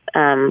was,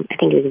 I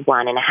think he was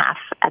 1.5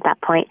 at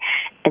that point.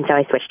 And so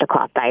I switched to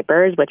cloth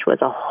diapers, which was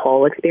a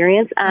whole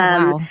experience.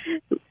 Wow.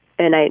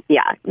 And I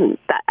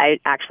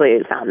actually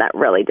found that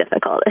really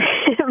difficult.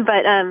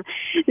 but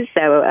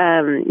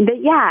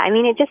yeah,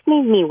 it just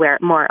made me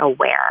more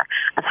aware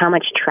of how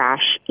much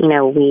trash,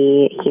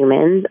 we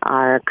humans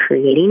are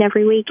creating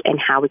every week, and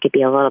how we could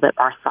be a little bit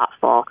more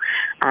thoughtful.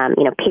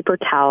 Paper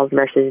towels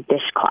versus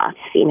dishcloths,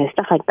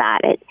 stuff like that.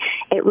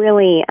 It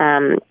really,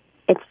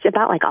 it's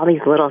about all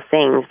these little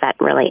things that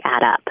really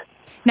add up.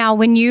 Now,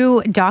 when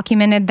you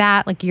documented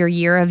that, your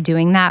year of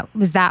doing that,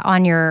 was that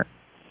on your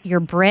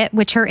Brit,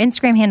 which her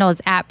Instagram handle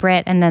is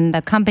 @Brit, and then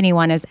the company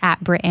one is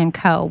 @Brit and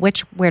Co.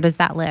 Where does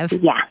that live?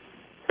 Yeah,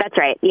 that's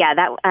right. Yeah,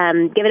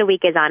 that Give It a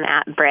Week is on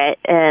 @Brit,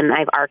 and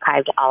I've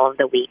archived all of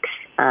the weeks,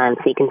 so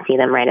you can see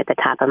them right at the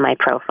top of my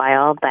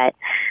profile. But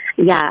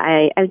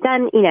yeah, I've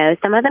done,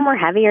 some of them were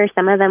heavier,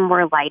 some of them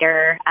were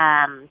lighter.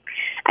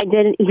 I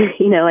did,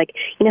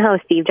 how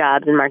Steve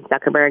Jobs and Mark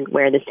Zuckerberg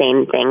wear the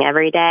same thing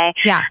every day.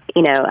 Yeah.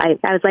 I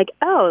was like,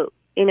 oh,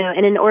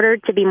 and in order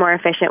to be more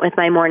efficient with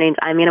my mornings,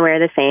 I'm going to wear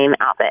the same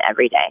outfit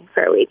every day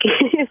for a week.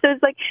 So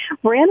it's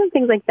random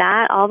things like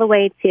that, all the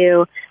way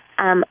to,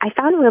 I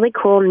found really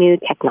cool new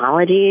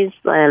technologies.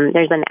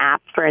 There's an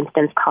app, for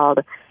instance, called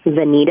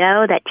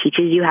Venito that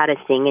teaches you how to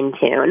sing in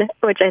tune,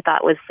 which I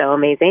thought was so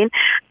amazing.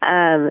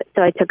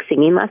 So I took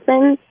singing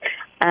lessons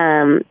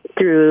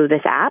through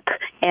this app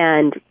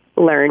and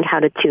learned how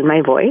to tune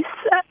my voice,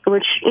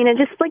 which,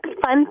 just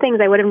fun things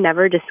I would have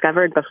never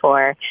discovered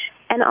before.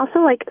 And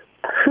also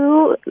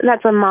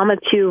that's a mom of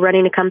two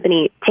running a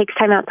company, takes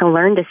time out to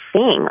learn to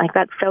sing.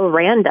 That's so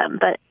random,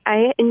 but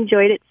I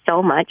enjoyed it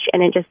so much.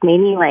 And it just made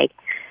me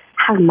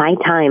have my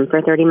time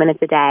for 30 minutes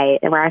a day,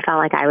 where I felt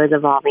like I was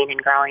evolving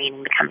and growing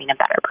and becoming a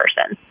better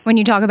person. When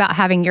you talk about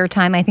having your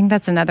time, I think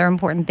that's another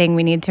important thing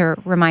we need to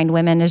remind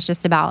women, is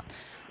just about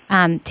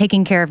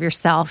taking care of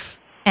yourself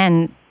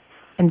and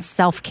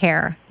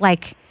self-care.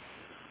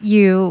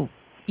 You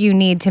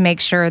need to make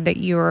sure that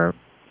you're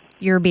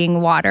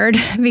being watered,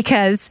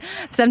 because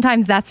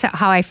sometimes that's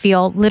how I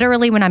feel.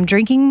 Literally, when I'm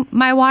drinking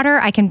my water,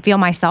 I can feel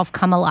myself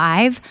come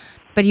alive,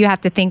 but you have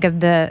to think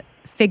of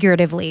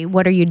figuratively,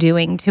 what are you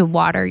doing to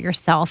water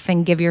yourself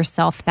and give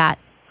yourself that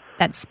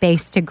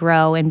space to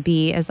grow and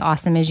be as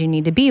awesome as you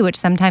need to be, which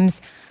sometimes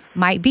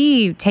might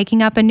be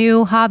taking up a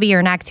new hobby or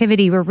an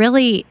activity where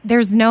really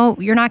it's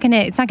not going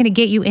to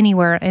get you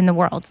anywhere in the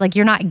world.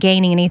 You're not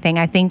gaining anything.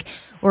 I think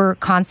we're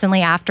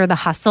constantly after the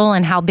hustle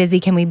and how busy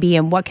can we be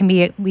and what can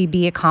we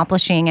be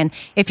accomplishing. And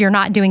if you're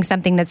not doing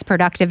something that's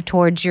productive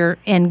towards your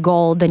end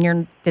goal,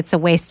 then it's a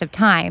waste of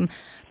time.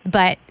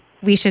 But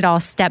we should all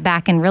step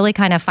back and really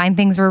kind of find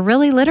things where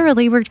really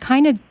literally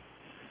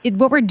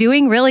what we're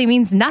doing really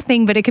means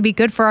nothing, but it could be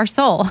good for our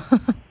soul.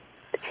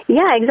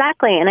 Yeah,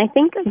 exactly. And I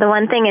think the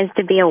one thing is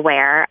to be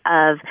aware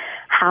of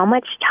how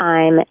much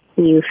time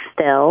you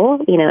fill,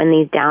 in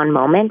these down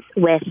moments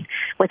with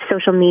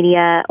social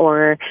media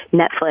or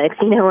Netflix,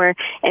 or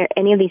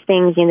any of these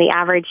things. The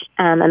average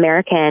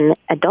American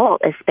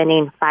adult is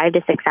spending 5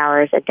 to 6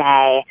 hours a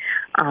day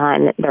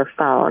on their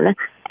phone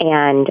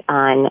and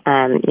on,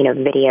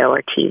 video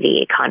or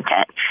TV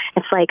content.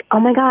 It's oh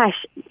my gosh,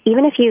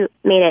 even if you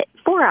made it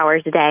 4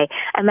 hours a day.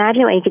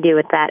 Imagine what you could do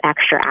with that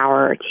extra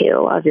hour or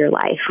two of your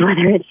life,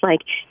 whether it's like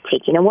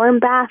taking a warm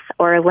bath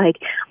or like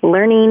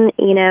learning,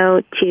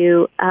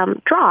 to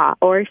draw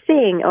or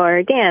sing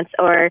or dance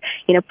or,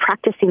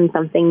 practicing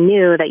something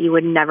new that you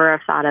would never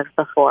have thought of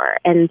before.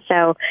 And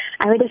so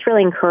I would just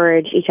really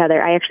encourage each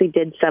other. I actually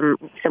did some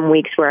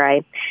weeks where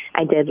I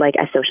did like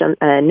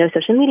no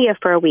social media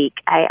for a week.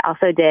 I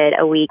also did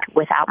a week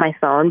without my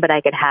phone, but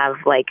I could have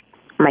like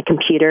my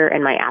computer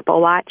and my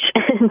Apple Watch.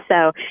 And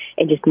so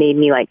it just made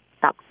me like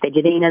stop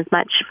fidgeting as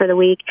much for the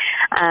week.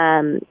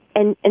 And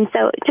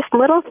so just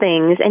little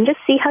things and just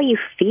see how you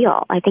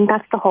feel. I think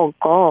that's the whole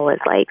goal is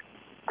like,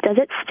 does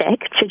it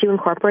stick? Should you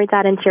incorporate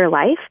that into your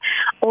life?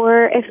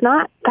 Or if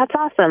not, that's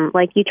awesome.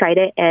 Like you tried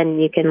it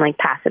and you can like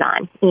pass it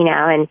on,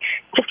 and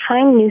just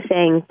find new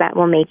things that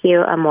will make you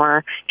a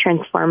more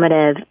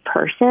transformative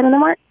person and a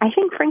more, I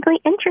think, frankly,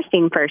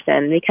 interesting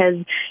person because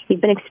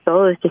you've been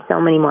exposed to so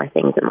many more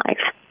things in life.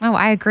 Oh,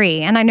 I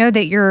agree. And I know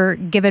that your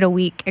Give It a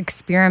Week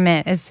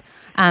experiment is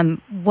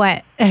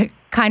what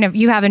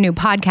you have a new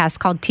podcast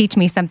called Teach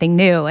Me Something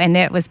New, and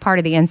it was part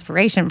of the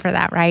inspiration for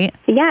that, right?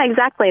 Yeah,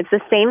 exactly. It's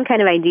the same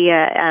kind of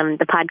idea.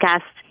 The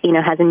podcast,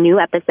 has a new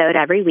episode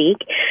every week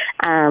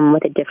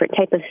with a different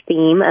type of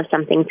theme of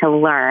something to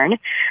learn.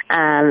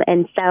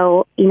 And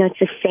so, it's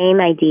the same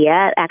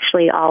idea.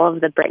 Actually, all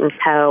of the Brit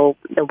 & Co.,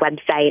 the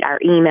website, our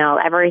email,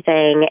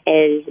 everything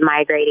is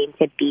migrating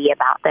to be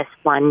about this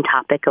one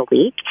topic a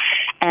week.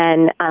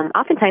 And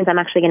oftentimes I'm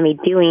actually going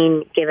to be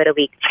doing Give It a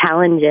Week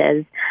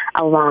challenges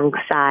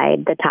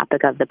alongside the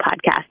topic of the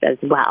podcast as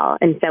well.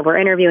 And so we're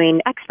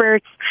interviewing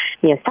experts,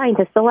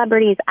 scientists,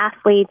 celebrities,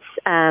 athletes,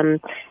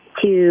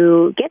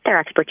 to get their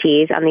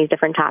expertise on these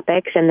different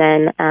topics. And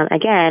then,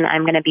 again,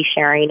 I'm going to be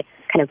sharing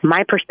kind of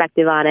my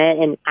perspective on it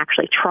and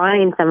actually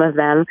trying some of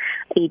them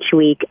each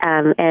week.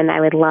 And I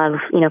would love,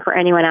 for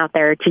anyone out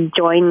there to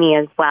join me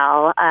as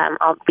well.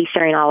 I'll be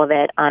sharing all of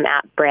it on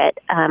 @Brit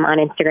on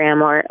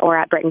Instagram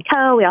or @Brit &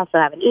 Co. We also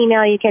have an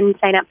email you can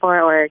sign up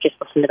for or just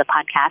listen to the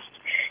podcast,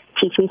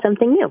 Teach Me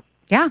Something New.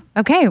 Yeah.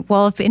 Okay.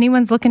 Well, if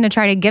anyone's looking to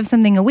try to give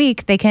something a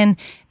week, they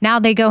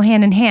go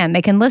hand in hand.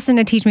 They can listen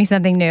to Teach Me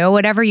Something New.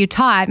 Whatever you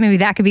taught, maybe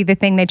that could be the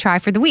thing they try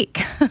for the week.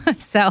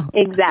 So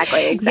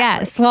Exactly.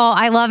 Yes. Well,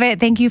 I love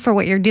it. Thank you for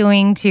what you're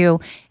doing to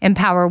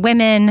empower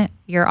women.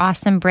 You're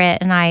awesome, Britt,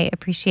 and I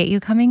appreciate you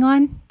coming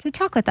on to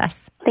talk with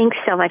us. Thanks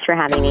so much for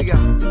having me.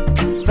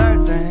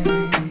 Third thing.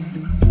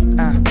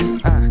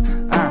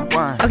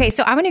 Okay,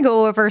 so I'm going to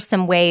go over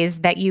some ways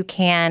that you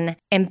can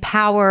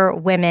empower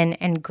women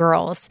and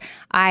girls.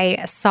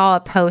 I saw a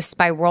post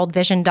by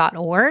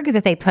worldvision.org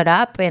that they put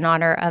up in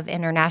honor of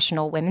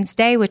International Women's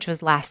Day, which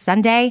was last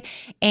Sunday.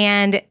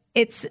 And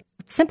it's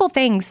simple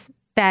things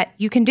that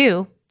you can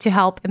do to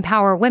help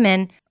empower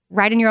women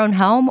right in your own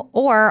home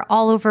or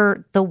all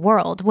over the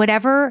world,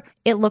 whatever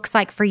it looks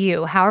like for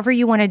you, however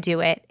you want to do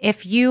it.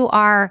 If you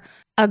are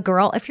a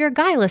girl, if you're a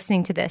guy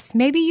listening to this,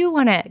 maybe you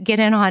want to get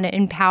in on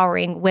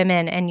empowering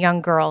women and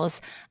young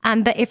girls.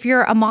 But if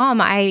you're a mom,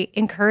 I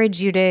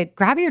encourage you to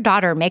grab your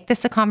daughter, make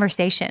this a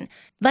conversation.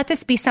 Let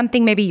this be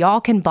something maybe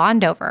y'all can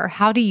bond over.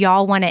 How do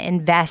y'all want to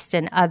invest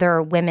in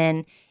other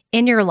women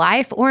in your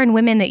life or in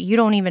women that you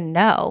don't even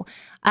know?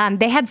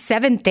 They had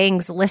 7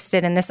 things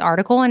listed in this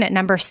article, and at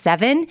number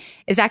 7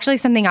 is actually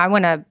something I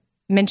want to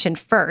mention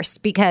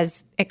first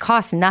because it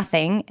costs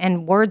nothing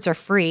and words are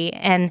free.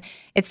 And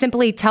it's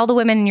simply tell the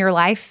women in your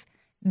life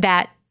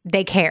that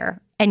they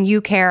care and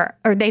you care,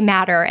 or they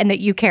matter and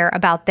that you care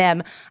about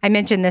them. I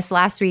mentioned this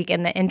last week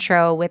in the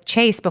intro with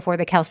Chase before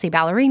the Kelsey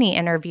Ballerini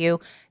interview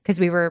because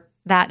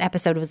that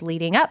episode was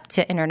leading up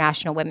to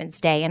International Women's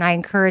Day. And I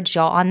encourage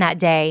y'all on that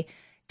day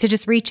to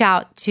just reach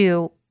out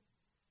to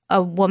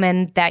a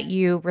woman that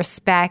you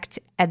respect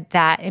and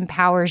that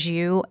empowers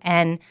you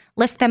and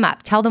lift them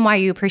up. Tell them why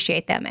you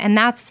appreciate them. And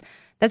that's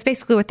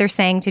basically what they're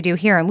saying to do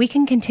here. And we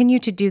can continue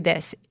to do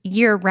this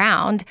year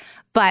round,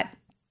 but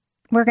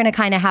we're going to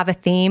kind of have a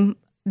theme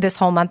this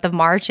whole month of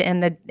March in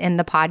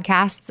the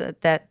podcasts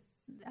that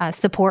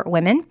support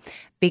women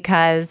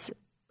because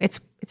it's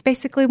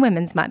basically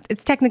Women's Month.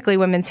 It's technically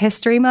Women's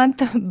History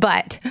Month,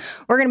 but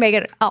we're going to make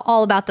it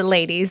all about the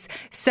ladies.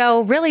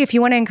 So really, if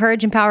you want to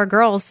encourage, empower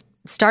girls,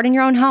 start in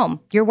your own home,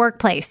 your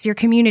workplace, your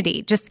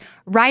community. Just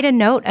write a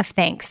note of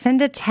thanks,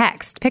 send a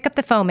text, pick up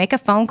the phone, make a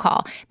phone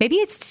call. Maybe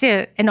it's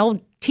to an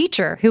old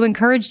teacher who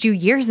encouraged you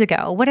years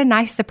ago. What a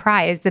nice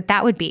surprise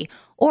that would be.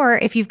 Or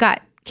if you've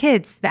got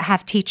kids that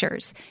have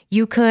teachers,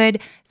 you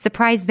could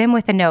surprise them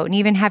with a note and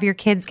even have your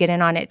kids get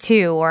in on it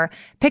too. Or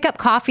pick up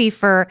coffee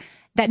for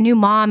that new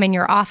mom in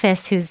your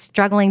office who's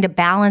struggling to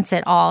balance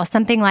it all,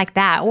 something like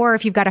that. Or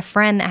if you've got a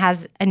friend that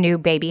has a new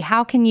baby,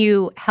 how can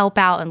you help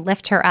out and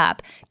lift her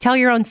up? Tell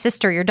your own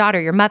sister, your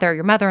daughter, your mother,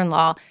 your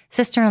mother-in-law,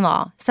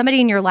 sister-in-law,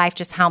 somebody in your life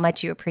just how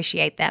much you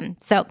appreciate them.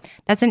 So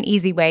that's an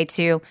easy way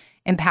to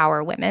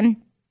empower women.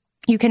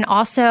 You can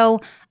also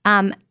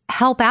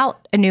help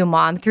out a new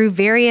mom through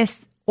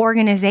various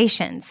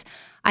organizations.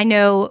 I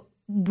know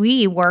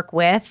we work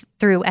with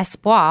through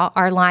Espoir,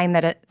 our line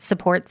that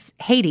supports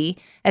Haiti.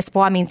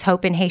 Espoir means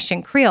hope in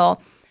Haitian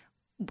Creole.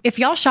 if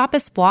y'all shop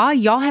Espoir,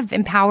 y'all have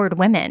empowered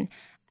women.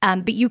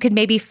 But you could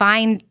maybe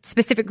find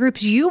specific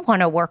groups you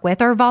want to work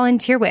with or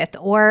volunteer with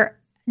or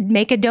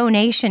make a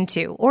donation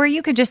to, or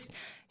you could just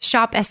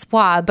shop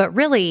Espoir. But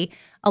really,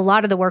 a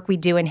lot of the work we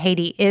do in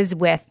Haiti is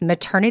with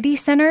maternity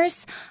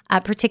centers,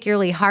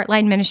 particularly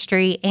Heartline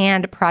Ministry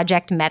and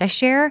Project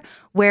MetaShare,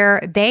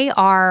 where they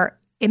are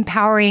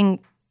empowering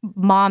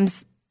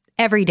moms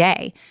every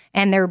day.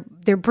 And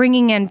they're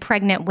bringing in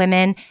pregnant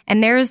women.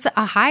 And there's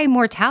a high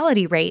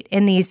mortality rate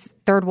in these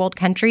third world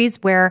countries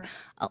where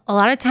a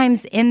lot of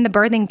times in the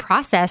birthing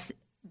process,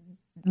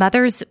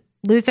 mothers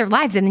lose their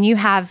lives and then you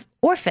have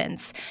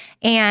orphans.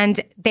 And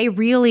they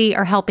really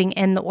are helping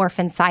end the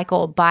orphan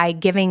cycle by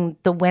giving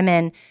the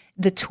women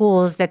the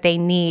tools that they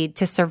need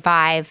to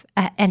survive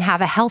and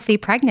have a healthy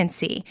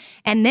pregnancy.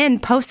 And then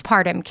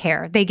postpartum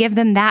care, they give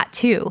them that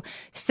too.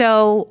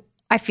 So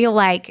I feel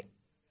like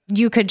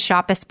you could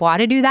shop Espoir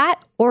to do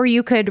that, or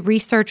you could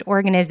research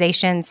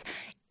organizations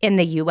in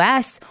the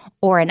US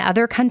or in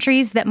other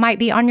countries that might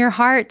be on your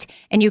heart,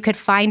 and you could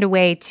find a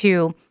way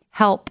to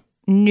help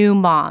new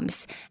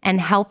moms and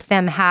help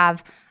them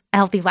have a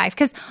healthy life.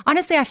 Because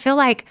honestly, I feel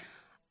like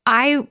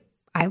I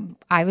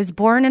was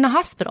born in a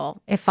hospital.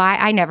 If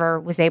I never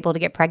was able to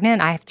get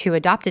pregnant, I have 2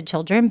 adopted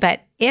children, but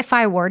if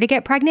I were to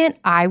get pregnant,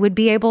 I would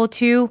be able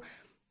to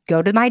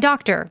go to my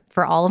doctor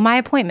for all of my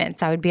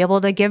appointments. I would be able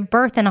to give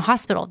birth in a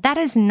hospital. That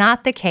is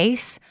not the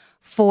case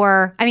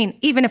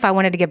even if I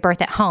wanted to give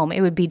birth at home, it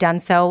would be done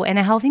so in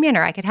a healthy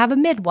manner. I could have a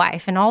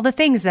midwife and all the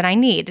things that I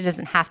need. It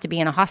doesn't have to be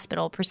in a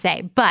hospital per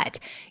se, but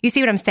you see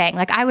what I'm saying?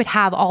 Like I would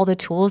have all the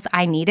tools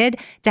I needed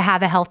to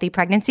have a healthy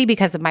pregnancy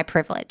because of my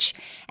privilege.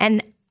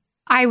 And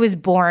I was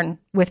born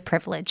with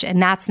privilege, and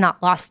that's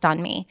not lost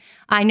on me.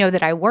 I know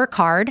that I work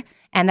hard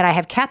and that I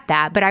have kept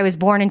that, but I was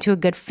born into a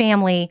good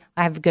family.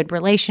 I have good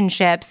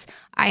relationships.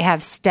 I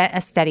have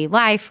a steady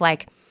life.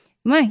 That's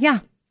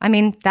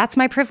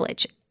my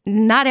privilege.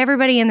 Not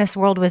everybody in this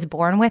world was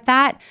born with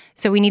that.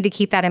 So we need to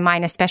keep that in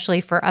mind, especially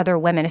for other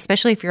women,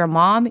 especially if you're a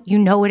mom, you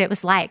know what it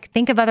was like.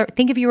 Think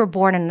if you were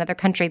born in another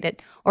country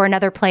or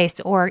another place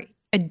or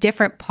a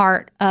different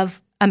part of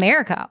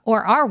America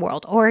or our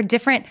world or a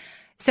different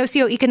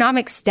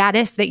socioeconomic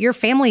status that your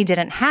family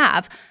didn't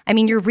have. I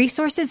mean, your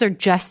resources are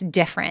just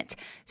different.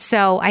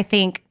 So I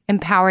think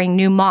empowering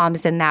new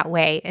moms in that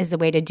way is the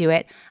way to do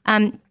it.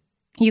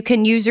 You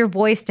can use your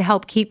voice to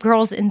help keep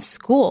girls in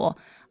school.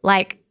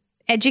 Like,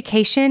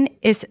 education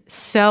is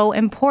so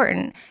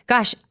important.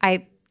 Gosh,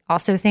 I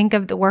also think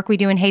of the work we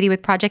do in Haiti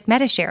with Project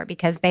MetaShare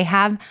because they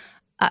have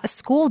a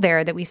school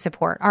there that we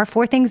support. Our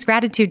 4 Things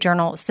Gratitude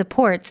Journal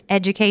supports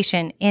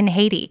education in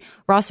Haiti.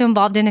 We're also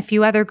involved in a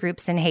few other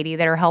groups in Haiti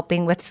that are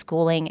helping with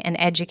schooling and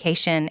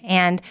education.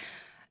 And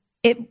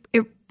it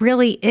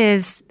really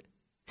is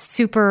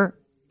super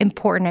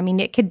important. I mean,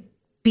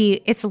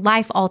 it's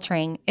life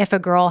altering if a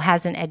girl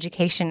has an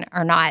education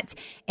or not.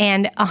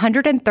 And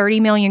 130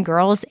 million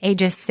girls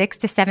ages 6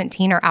 to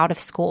 17 are out of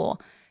school.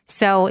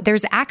 So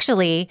there's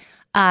actually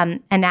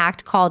an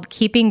act called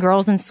Keeping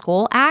Girls in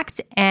School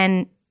Act,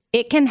 and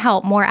it can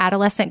help more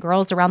adolescent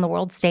girls around the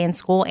world stay in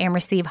school and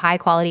receive high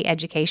quality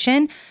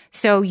education.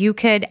 So you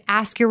could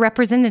ask your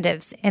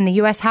representatives in the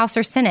U.S. House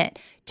or Senate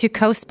to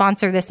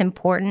co-sponsor this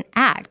important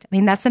act. I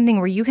mean, that's something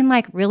where you can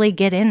really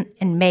get in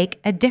and make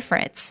a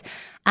difference.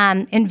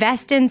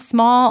 Invest in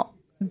small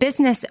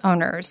business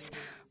owners.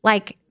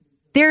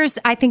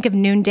 I think of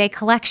Noonday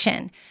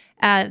Collection,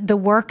 the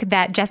work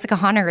that Jessica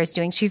Honor is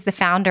doing. She's the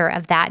founder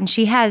of that, and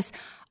she has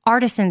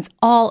artisans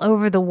all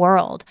over the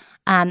world,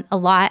 a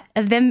lot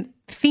of them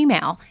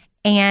female,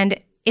 and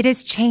it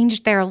has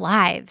changed their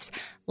lives.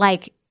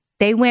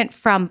 They went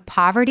from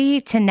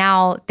poverty to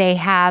now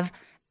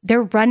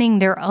they're running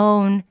their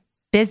own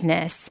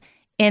business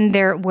in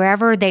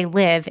wherever they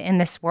live in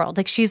this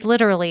world. She's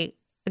literally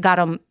got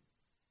them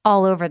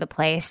all over the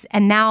place.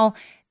 And now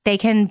they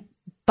can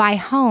buy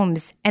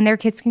homes and their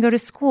kids can go to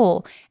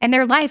school and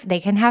they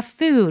can have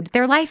food.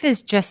 Their life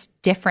is just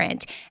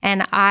different.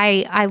 And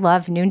I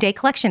love Noonday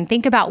Collection.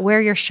 Think about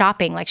where you're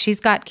shopping.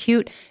 She's got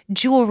cute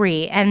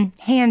jewelry and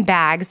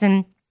handbags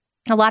and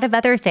a lot of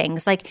other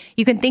things.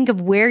 You can think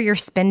of where you're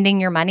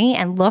spending your money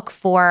and look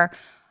for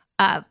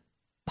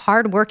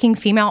hardworking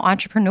female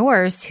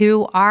entrepreneurs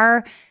who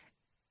are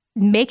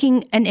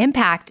making an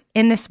impact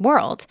in this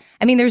world.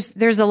 I mean,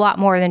 there's a lot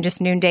more than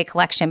just Noonday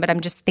Collection, but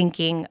I'm just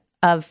thinking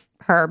of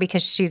her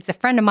because she's a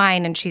friend of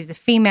mine and she's a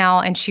female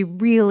and she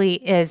really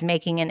is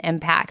making an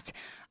impact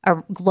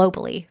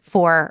globally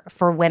for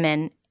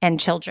women and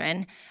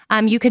children.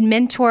 You could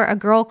mentor a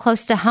girl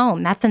close to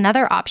home. That's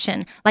another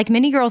option.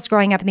 Many girls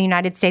growing up in the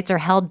United States are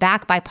held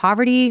back by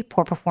poverty,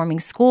 poor performing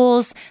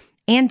schools,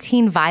 and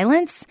teen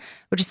violence,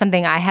 which is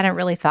something I hadn't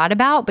really thought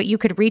about, but you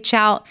could reach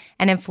out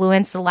and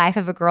influence the life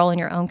of a girl in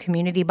your own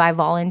community by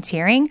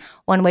volunteering.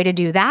 One way to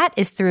do that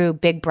is through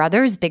Big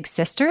Brothers, Big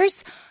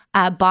Sisters.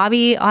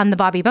 Bobby on the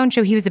Bobby Bone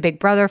Show, he was a big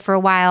brother for a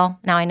while.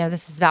 Now I know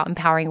this is about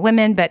empowering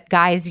women, but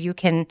guys, you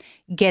can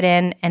get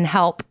in and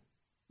help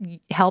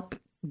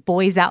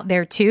boys out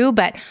there too.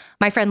 But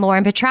my friend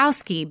Lauren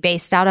Petrowski,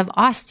 based out of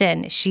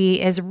Austin,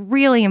 she is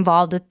really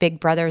involved with Big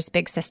Brothers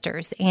Big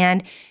Sisters.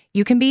 And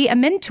you can be a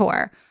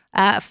mentor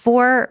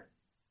for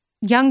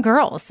young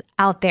girls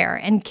out there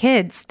and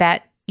kids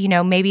that,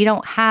 maybe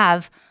don't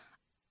have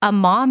a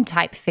mom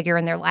type figure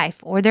in their life,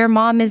 or their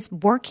mom is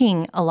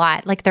working a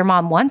lot, like their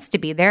mom wants to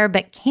be there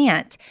but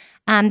can't.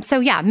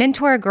 So yeah,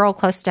 mentor a girl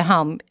close to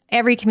home.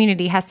 Every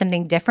community has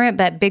something different,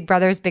 but Big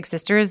Brothers Big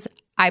Sisters,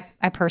 I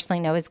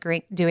personally know is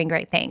doing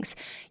great things.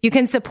 You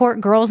can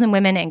support girls and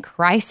women in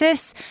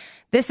crisis.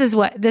 This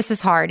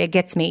is hard. It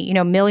gets me.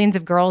 Millions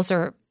of girls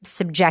are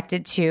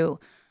subjected to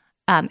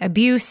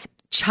abuse,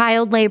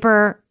 child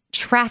labor,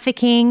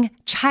 trafficking,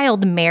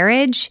 child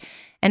marriage,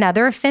 and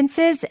other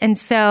offenses. And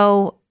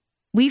so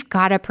we've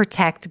got to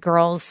protect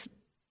girls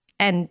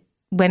and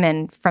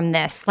women from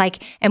this.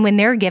 And when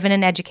they're given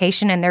an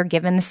education and they're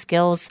given the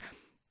skills,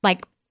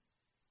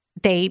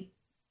 they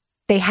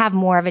have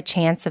more of a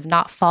chance of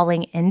not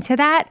falling into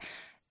that.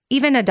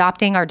 Even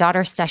adopting our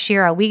daughter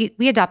Stashira,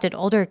 we adopted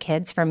older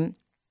kids from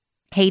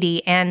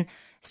Haiti, and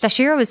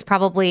Stashira was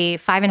probably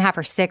 5.5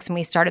 or 6 when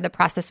we started the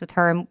process with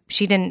her, and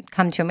she didn't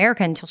come to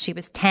America until she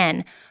was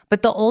 10.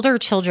 But the older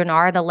children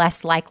are, the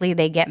less likely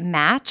they get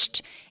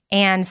matched,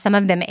 and some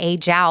of them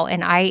age out.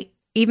 And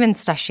even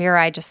Stashira,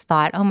 I just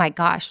thought, oh my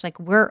gosh,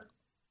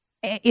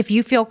 if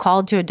you feel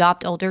called to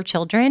adopt older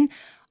children,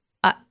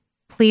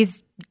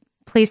 please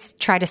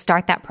try to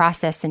start that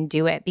process and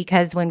do it,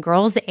 because when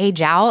girls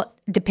age out,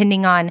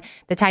 depending on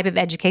the type of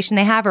education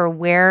they have or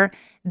where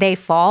they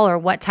fall or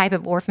what type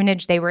of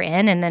orphanage they were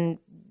in, and then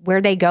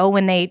where they go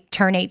when they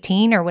turn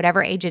 18 or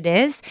whatever age it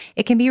is,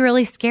 it can be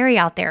really scary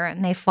out there,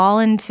 and they fall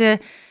into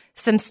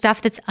some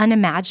stuff that's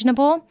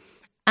unimaginable,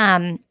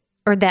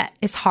 or that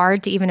is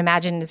hard to even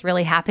imagine is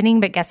really happening.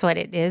 But guess what?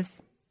 It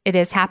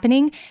is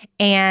happening.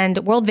 And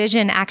World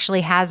Vision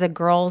actually has a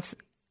Girls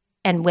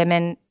and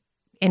Women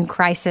in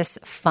Crisis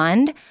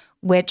Fund,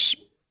 which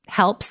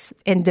helps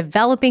in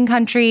developing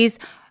countries.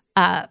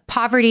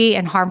 Poverty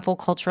and harmful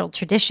cultural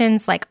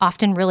traditions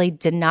often really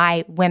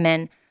deny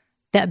women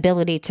the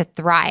ability to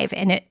thrive.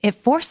 And it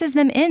forces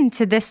them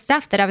into this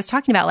stuff that I was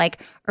talking about,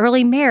 like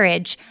early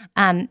marriage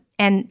and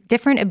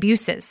different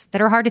abuses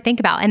that are hard to think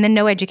about, and then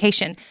no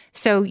education.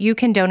 So you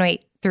can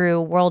donate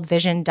through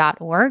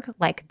worldvision.org.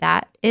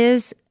 That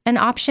is an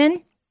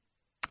option.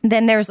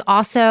 Then there's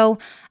also,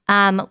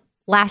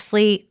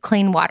 lastly,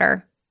 clean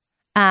water.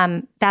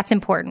 That's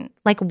important.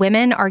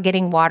 Women are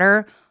getting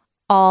water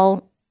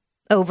all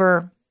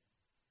over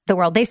the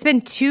world. They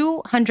spend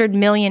 200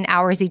 million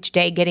hours each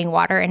day getting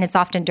water, and it's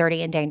often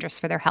dirty and dangerous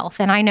for their health.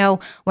 And I know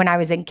when I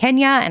was in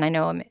Kenya, and I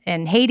know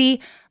in Haiti,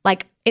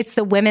 it's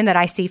the women that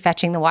I see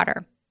fetching the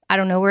water. I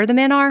don't know where the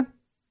men are. I'm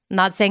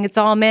not saying it's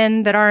all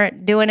men that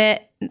aren't doing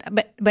it,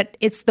 but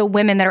it's the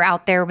women that are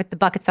out there with the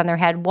buckets on their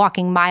head,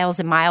 walking miles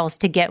and miles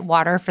to get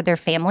water for their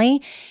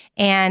family.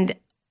 And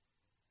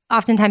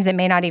oftentimes it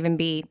may not even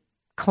be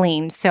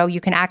clean. So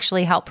you can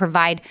actually help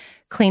provide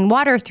clean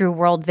water through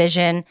World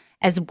Vision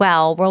as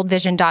well.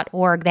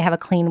 Worldvision.org, they have a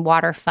clean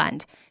water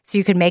fund. So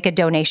you can make a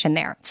donation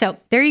there. So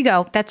there you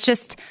go. That's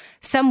just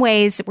some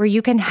ways where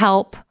you can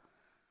help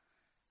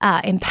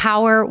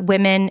empower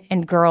women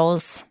and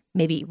girls,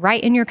 maybe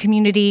right in your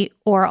community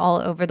or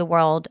all over the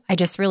world. I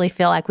just really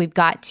feel like we've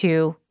got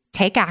to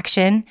take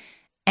action.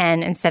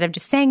 And instead of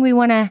just saying we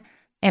want to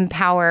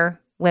empower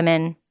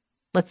women,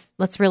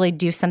 let's really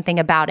do something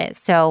about it.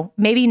 So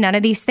maybe none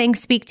of these things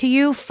speak to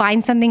you.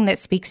 Find something that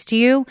speaks to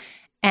you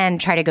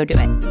and try to go do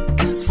it.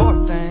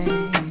 Fourth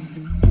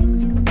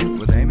thing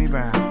with Amy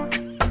Brown.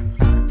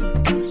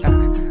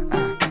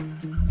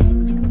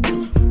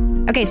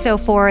 Okay, so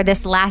for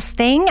this last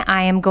thing,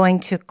 I am going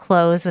to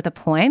close with a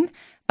poem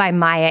by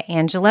Maya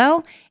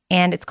Angelou,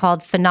 and it's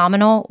called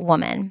Phenomenal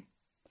Woman.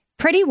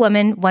 Pretty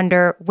women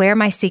wonder where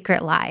my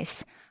secret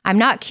lies. I'm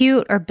not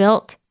cute or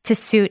built to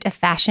suit a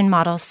fashion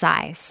model's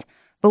size.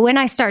 But when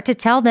I start to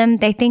tell them,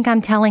 they think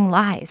I'm telling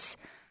lies.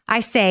 I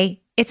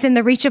say, it's in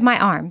the reach of my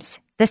arms,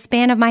 the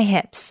span of my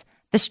hips,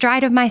 the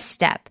stride of my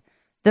step,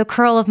 the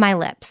curl of my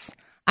lips.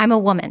 I'm a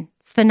woman,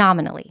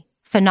 phenomenally,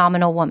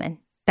 phenomenal woman.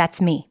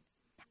 That's me.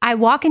 I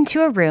walk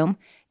into a room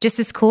just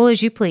as cool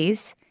as you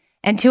please,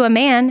 and to a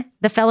man,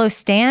 the fellows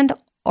stand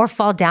or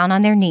fall down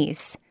on their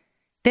knees.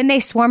 Then they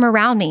swarm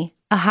around me,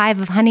 a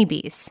hive of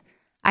honeybees.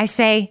 I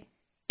say,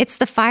 it's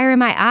the fire in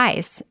my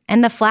eyes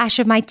and the flash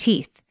of my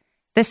teeth,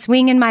 the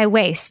swing in my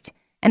waist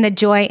and the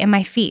joy in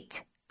my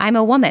feet. I'm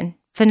a woman,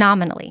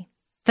 phenomenally,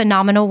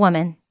 phenomenal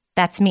woman.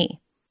 That's me.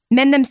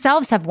 Men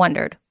themselves have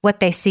wondered what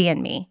they see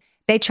in me.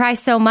 They try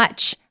so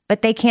much,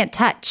 but they can't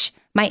touch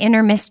my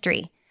inner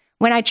mystery.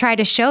 When I try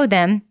to show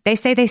them, they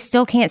say they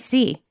still can't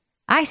see.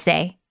 I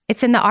say,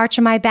 it's in the arch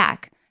of my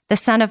back, the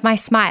sun of my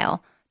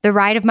smile, the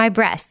ride of my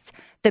breasts,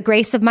 the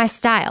grace of my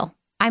style.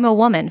 I'm a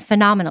woman,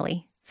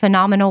 phenomenally,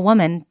 phenomenal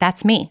woman.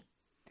 That's me.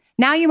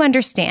 Now you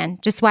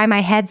understand just why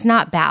my head's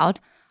not bowed.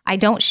 I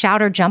don't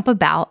shout or jump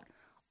about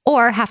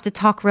or have to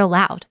talk real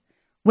loud.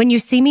 When you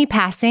see me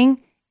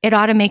passing, it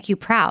ought to make you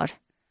proud.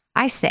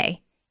 I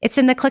say, it's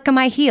in the click of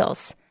my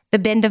heels, the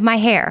bend of my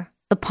hair,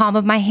 the palm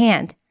of my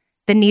hand,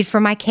 the need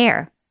for my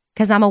care,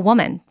 because I'm a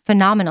woman,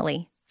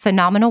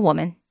 phenomenal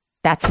woman.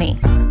 That's me.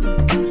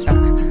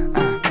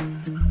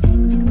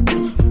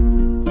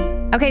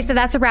 Okay, so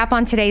that's a wrap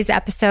on today's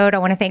episode. I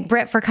want to thank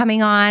Britt for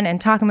coming on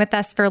and talking with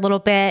us for a little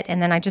bit. And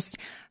then I just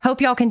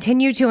hope y'all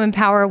continue to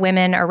empower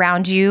women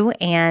around you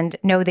and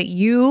know that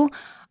you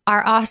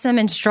are awesome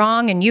and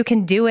strong and you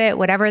can do it,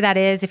 whatever that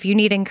is. If you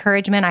need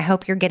encouragement, I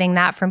hope you're getting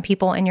that from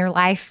people in your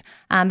life.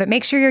 But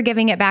make sure you're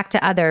giving it back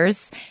to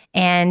others.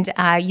 And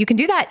you can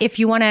do that if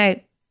you want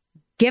to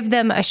give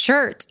them a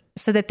shirt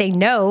so that they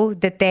know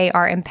that they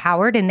are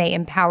empowered and they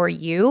empower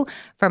you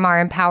from our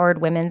Empowered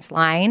Women's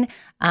line.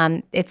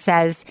 It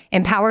says,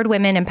 empowered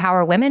women,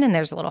 empower women. And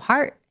there's a little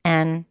heart.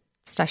 And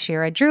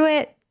Stashira drew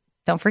it.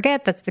 Don't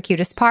forget, that's the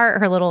cutest part.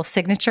 Her little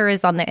signature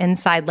is on the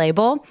inside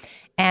label.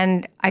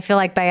 And I feel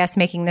like by us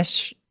making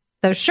those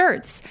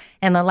shirts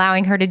and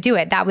allowing her to do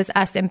it, that was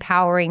us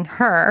empowering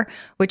her,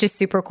 which is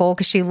super cool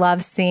because she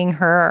loves seeing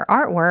her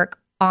artwork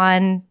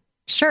on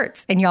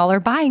shirts and y'all are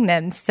buying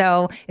them.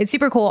 So it's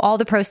super cool. All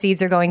the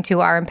proceeds are going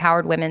to our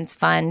Empowered Women's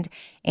Fund.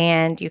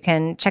 And you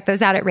can check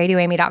those out at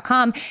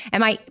radioamy.com.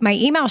 And my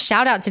email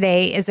shout out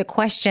today is a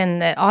question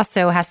that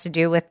also has to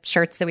do with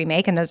shirts that we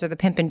make. And those are the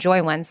Pimp and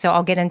Joy ones. So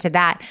I'll get into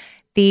that.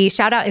 The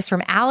shout out is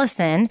from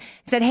Allison. It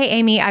said, "Hey,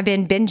 Amy, I've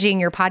been binging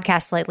your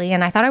podcast lately,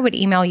 and I thought I would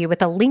email you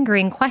with a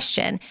lingering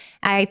question.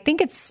 I think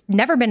it's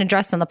never been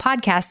addressed on the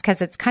podcast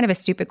because it's kind of a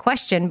stupid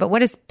question, but what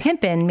does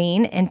pimpin'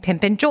 mean in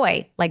Pimp and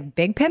Joy? Like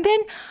big pimpin'?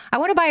 I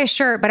want to buy a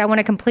shirt, but I want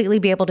to completely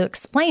be able to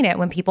explain it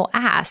when people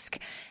ask."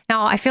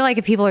 Now, I feel like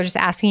if people are just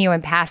asking you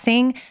in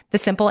passing, the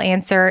simple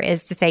answer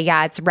is to say,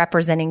 yeah, it's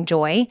representing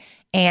joy,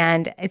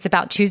 and it's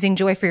about choosing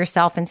joy for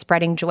yourself and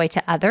spreading joy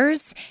to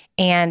others.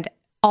 And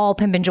all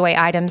Pimp and Joy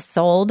items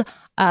sold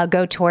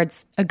go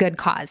towards a good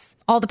cause.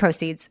 All the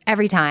proceeds,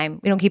 every time.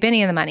 We don't keep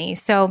any of the money.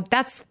 So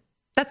that's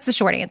the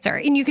short answer.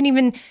 And you can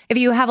even, if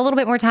you have a little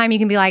bit more time, you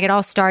can be like, it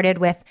all started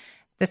with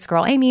this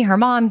girl, Amy, her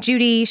mom,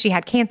 Judy. She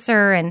had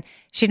cancer and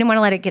she didn't want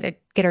to let it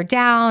get her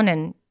down.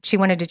 And she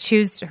wanted to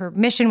choose, her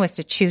mission was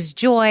to choose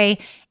joy.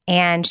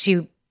 And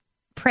she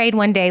prayed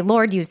one day,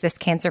 Lord, use this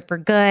cancer for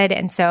good.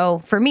 And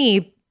so for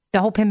me, the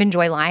whole Pimp and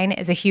Joy line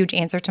is a huge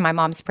answer to my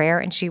mom's prayer.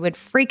 And she would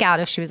freak out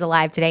if she was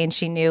alive today and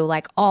she knew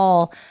like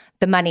all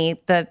the money,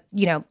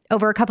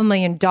 over a couple $1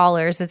 million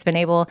that's been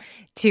able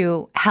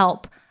to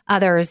help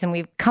others. And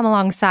we've come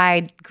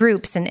alongside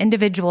groups and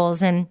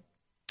individuals and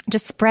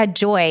just spread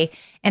joy.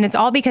 And it's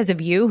all because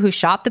of you who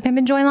shop the Pimp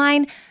and Joy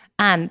line.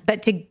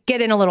 But to get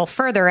in a little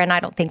further, and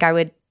I don't think I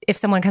would, if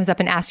someone comes up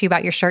and asks you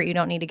about your shirt, you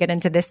don't need to get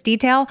into this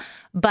detail.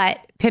 But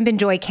Pimp and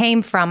Joy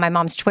came from my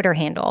mom's Twitter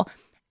handle.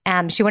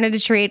 She wanted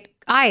to create,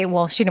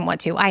 she didn't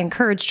want to. I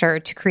encouraged her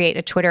to create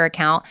a Twitter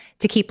account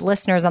to keep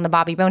listeners on the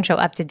Bobby Bone Show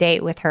up to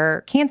date with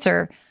her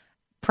cancer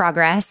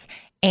progress.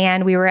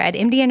 And we were at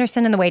MD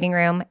Anderson in the waiting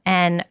room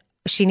and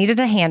she needed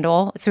a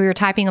handle. So we were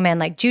typing them in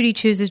like Judy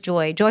chooses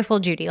joy, joyful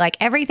Judy, like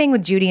everything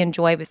with Judy and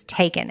joy was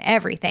taken,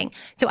 everything.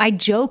 So I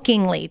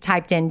jokingly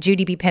typed in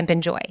Judy be Pimp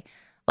and Joy,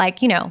 like,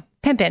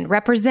 pimpin',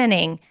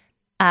 representing,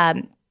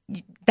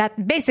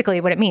 that basically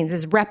what it means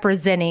is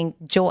representing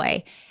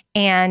joy.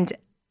 And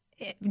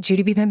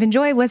Judy B. Pimp and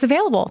Joy was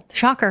available.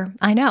 Shocker.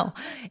 I know.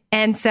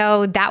 And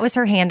so that was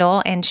her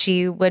handle and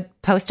she would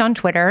post on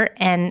Twitter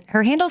and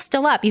her handle's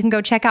still up. You can go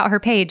check out her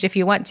page if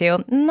you want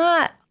to.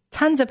 Not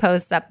tons of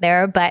posts up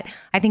there, but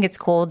I think it's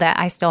cool that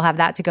I still have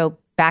that to go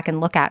back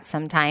and look at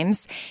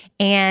sometimes.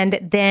 And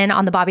then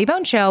on the Bobby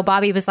Bone Show,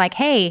 Bobby was like,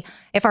 hey,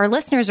 if our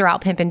listeners are out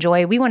Pimp and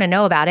Joy, we want to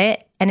know about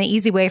it. And an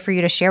easy way for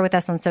you to share with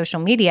us on social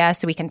media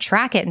so we can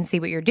track it and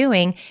see what you're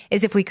doing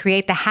is if we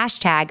create the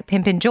hashtag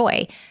Pimp and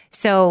Joy.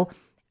 So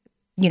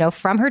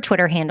from her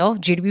Twitter handle,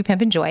 Judy B. Pimp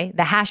and Joy,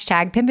 the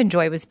hashtag Pimp and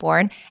Joy was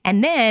born.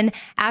 And then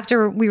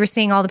after we were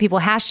seeing all the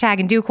people hashtag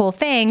and do cool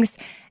things,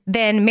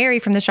 then Mary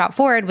from the Shop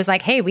Forward was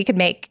like, hey, we could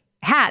make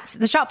hats.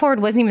 The Shop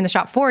Forward wasn't even the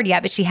Shop Forward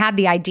yet, but she had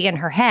the idea in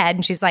her head.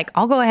 And she's like,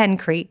 I'll go ahead and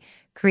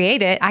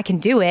create it. I can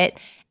do it.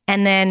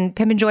 And then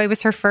Pimp and Joy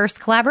was her first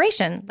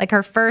collaboration, like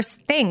her first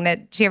thing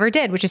that she ever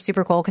did, which is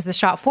super cool because the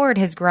Shop Forward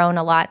has grown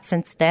a lot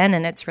since then.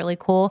 And it's really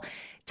cool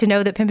to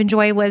know that Pimp and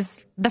Joy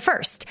was the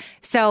first.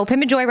 So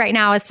Pimp and Joy right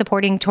now is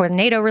supporting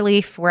tornado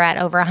relief. We're at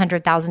over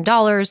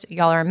 $100,000.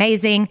 Y'all are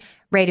amazing.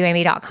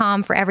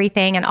 RadioAmy.com for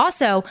everything. And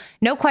also,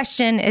 no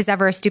question is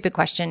ever a stupid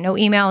question. No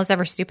email is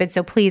ever stupid.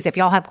 So please, if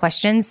y'all have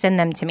questions, send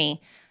them to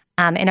me.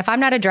 And if I'm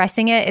not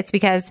addressing it, it's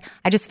because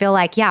I just feel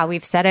like, yeah,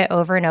 we've said it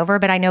over and over,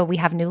 but I know we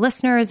have new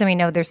listeners and we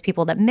know there's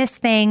people that miss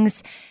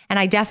things. And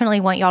I definitely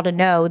want y'all to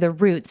know the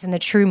roots and the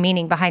true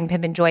meaning behind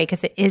Pimp and Joy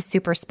because it is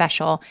super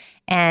special.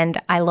 And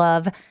I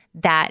love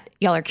that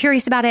y'all are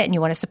curious about it and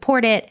you want to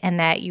support it and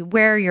that you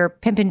wear your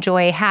Pimp and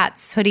Joy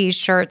hats, hoodies,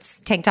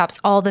 shirts, tank tops,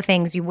 all the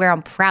things, you wear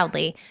them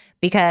proudly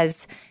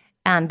because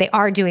they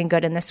are doing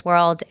good in this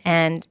world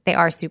and they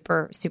are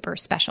super, super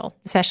special,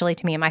 especially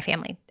to me and my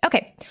family.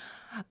 Okay.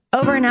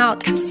 Over and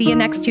out. See you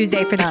next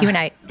Tuesday for the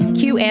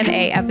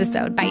Q&A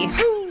episode. Bye.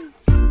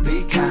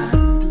 Be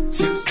kind,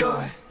 choose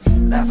joy,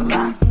 laugh a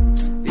lot,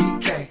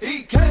 EK.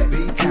 Be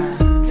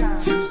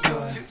kind, choose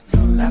joy,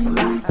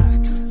 laugh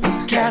a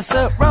lot.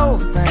 Casserole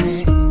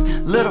things,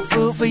 little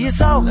food for your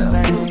soul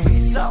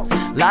things.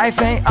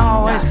 Life ain't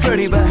always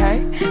pretty, but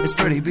hey, it's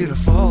pretty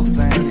beautiful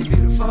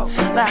things.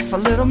 Laugh a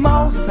little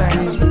more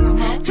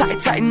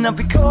things, tighten up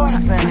your core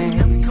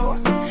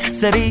things.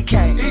 Said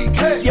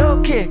EK,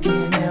 you're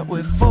kicking it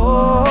with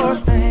 4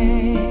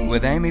 things.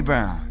 With Amy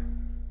Brown.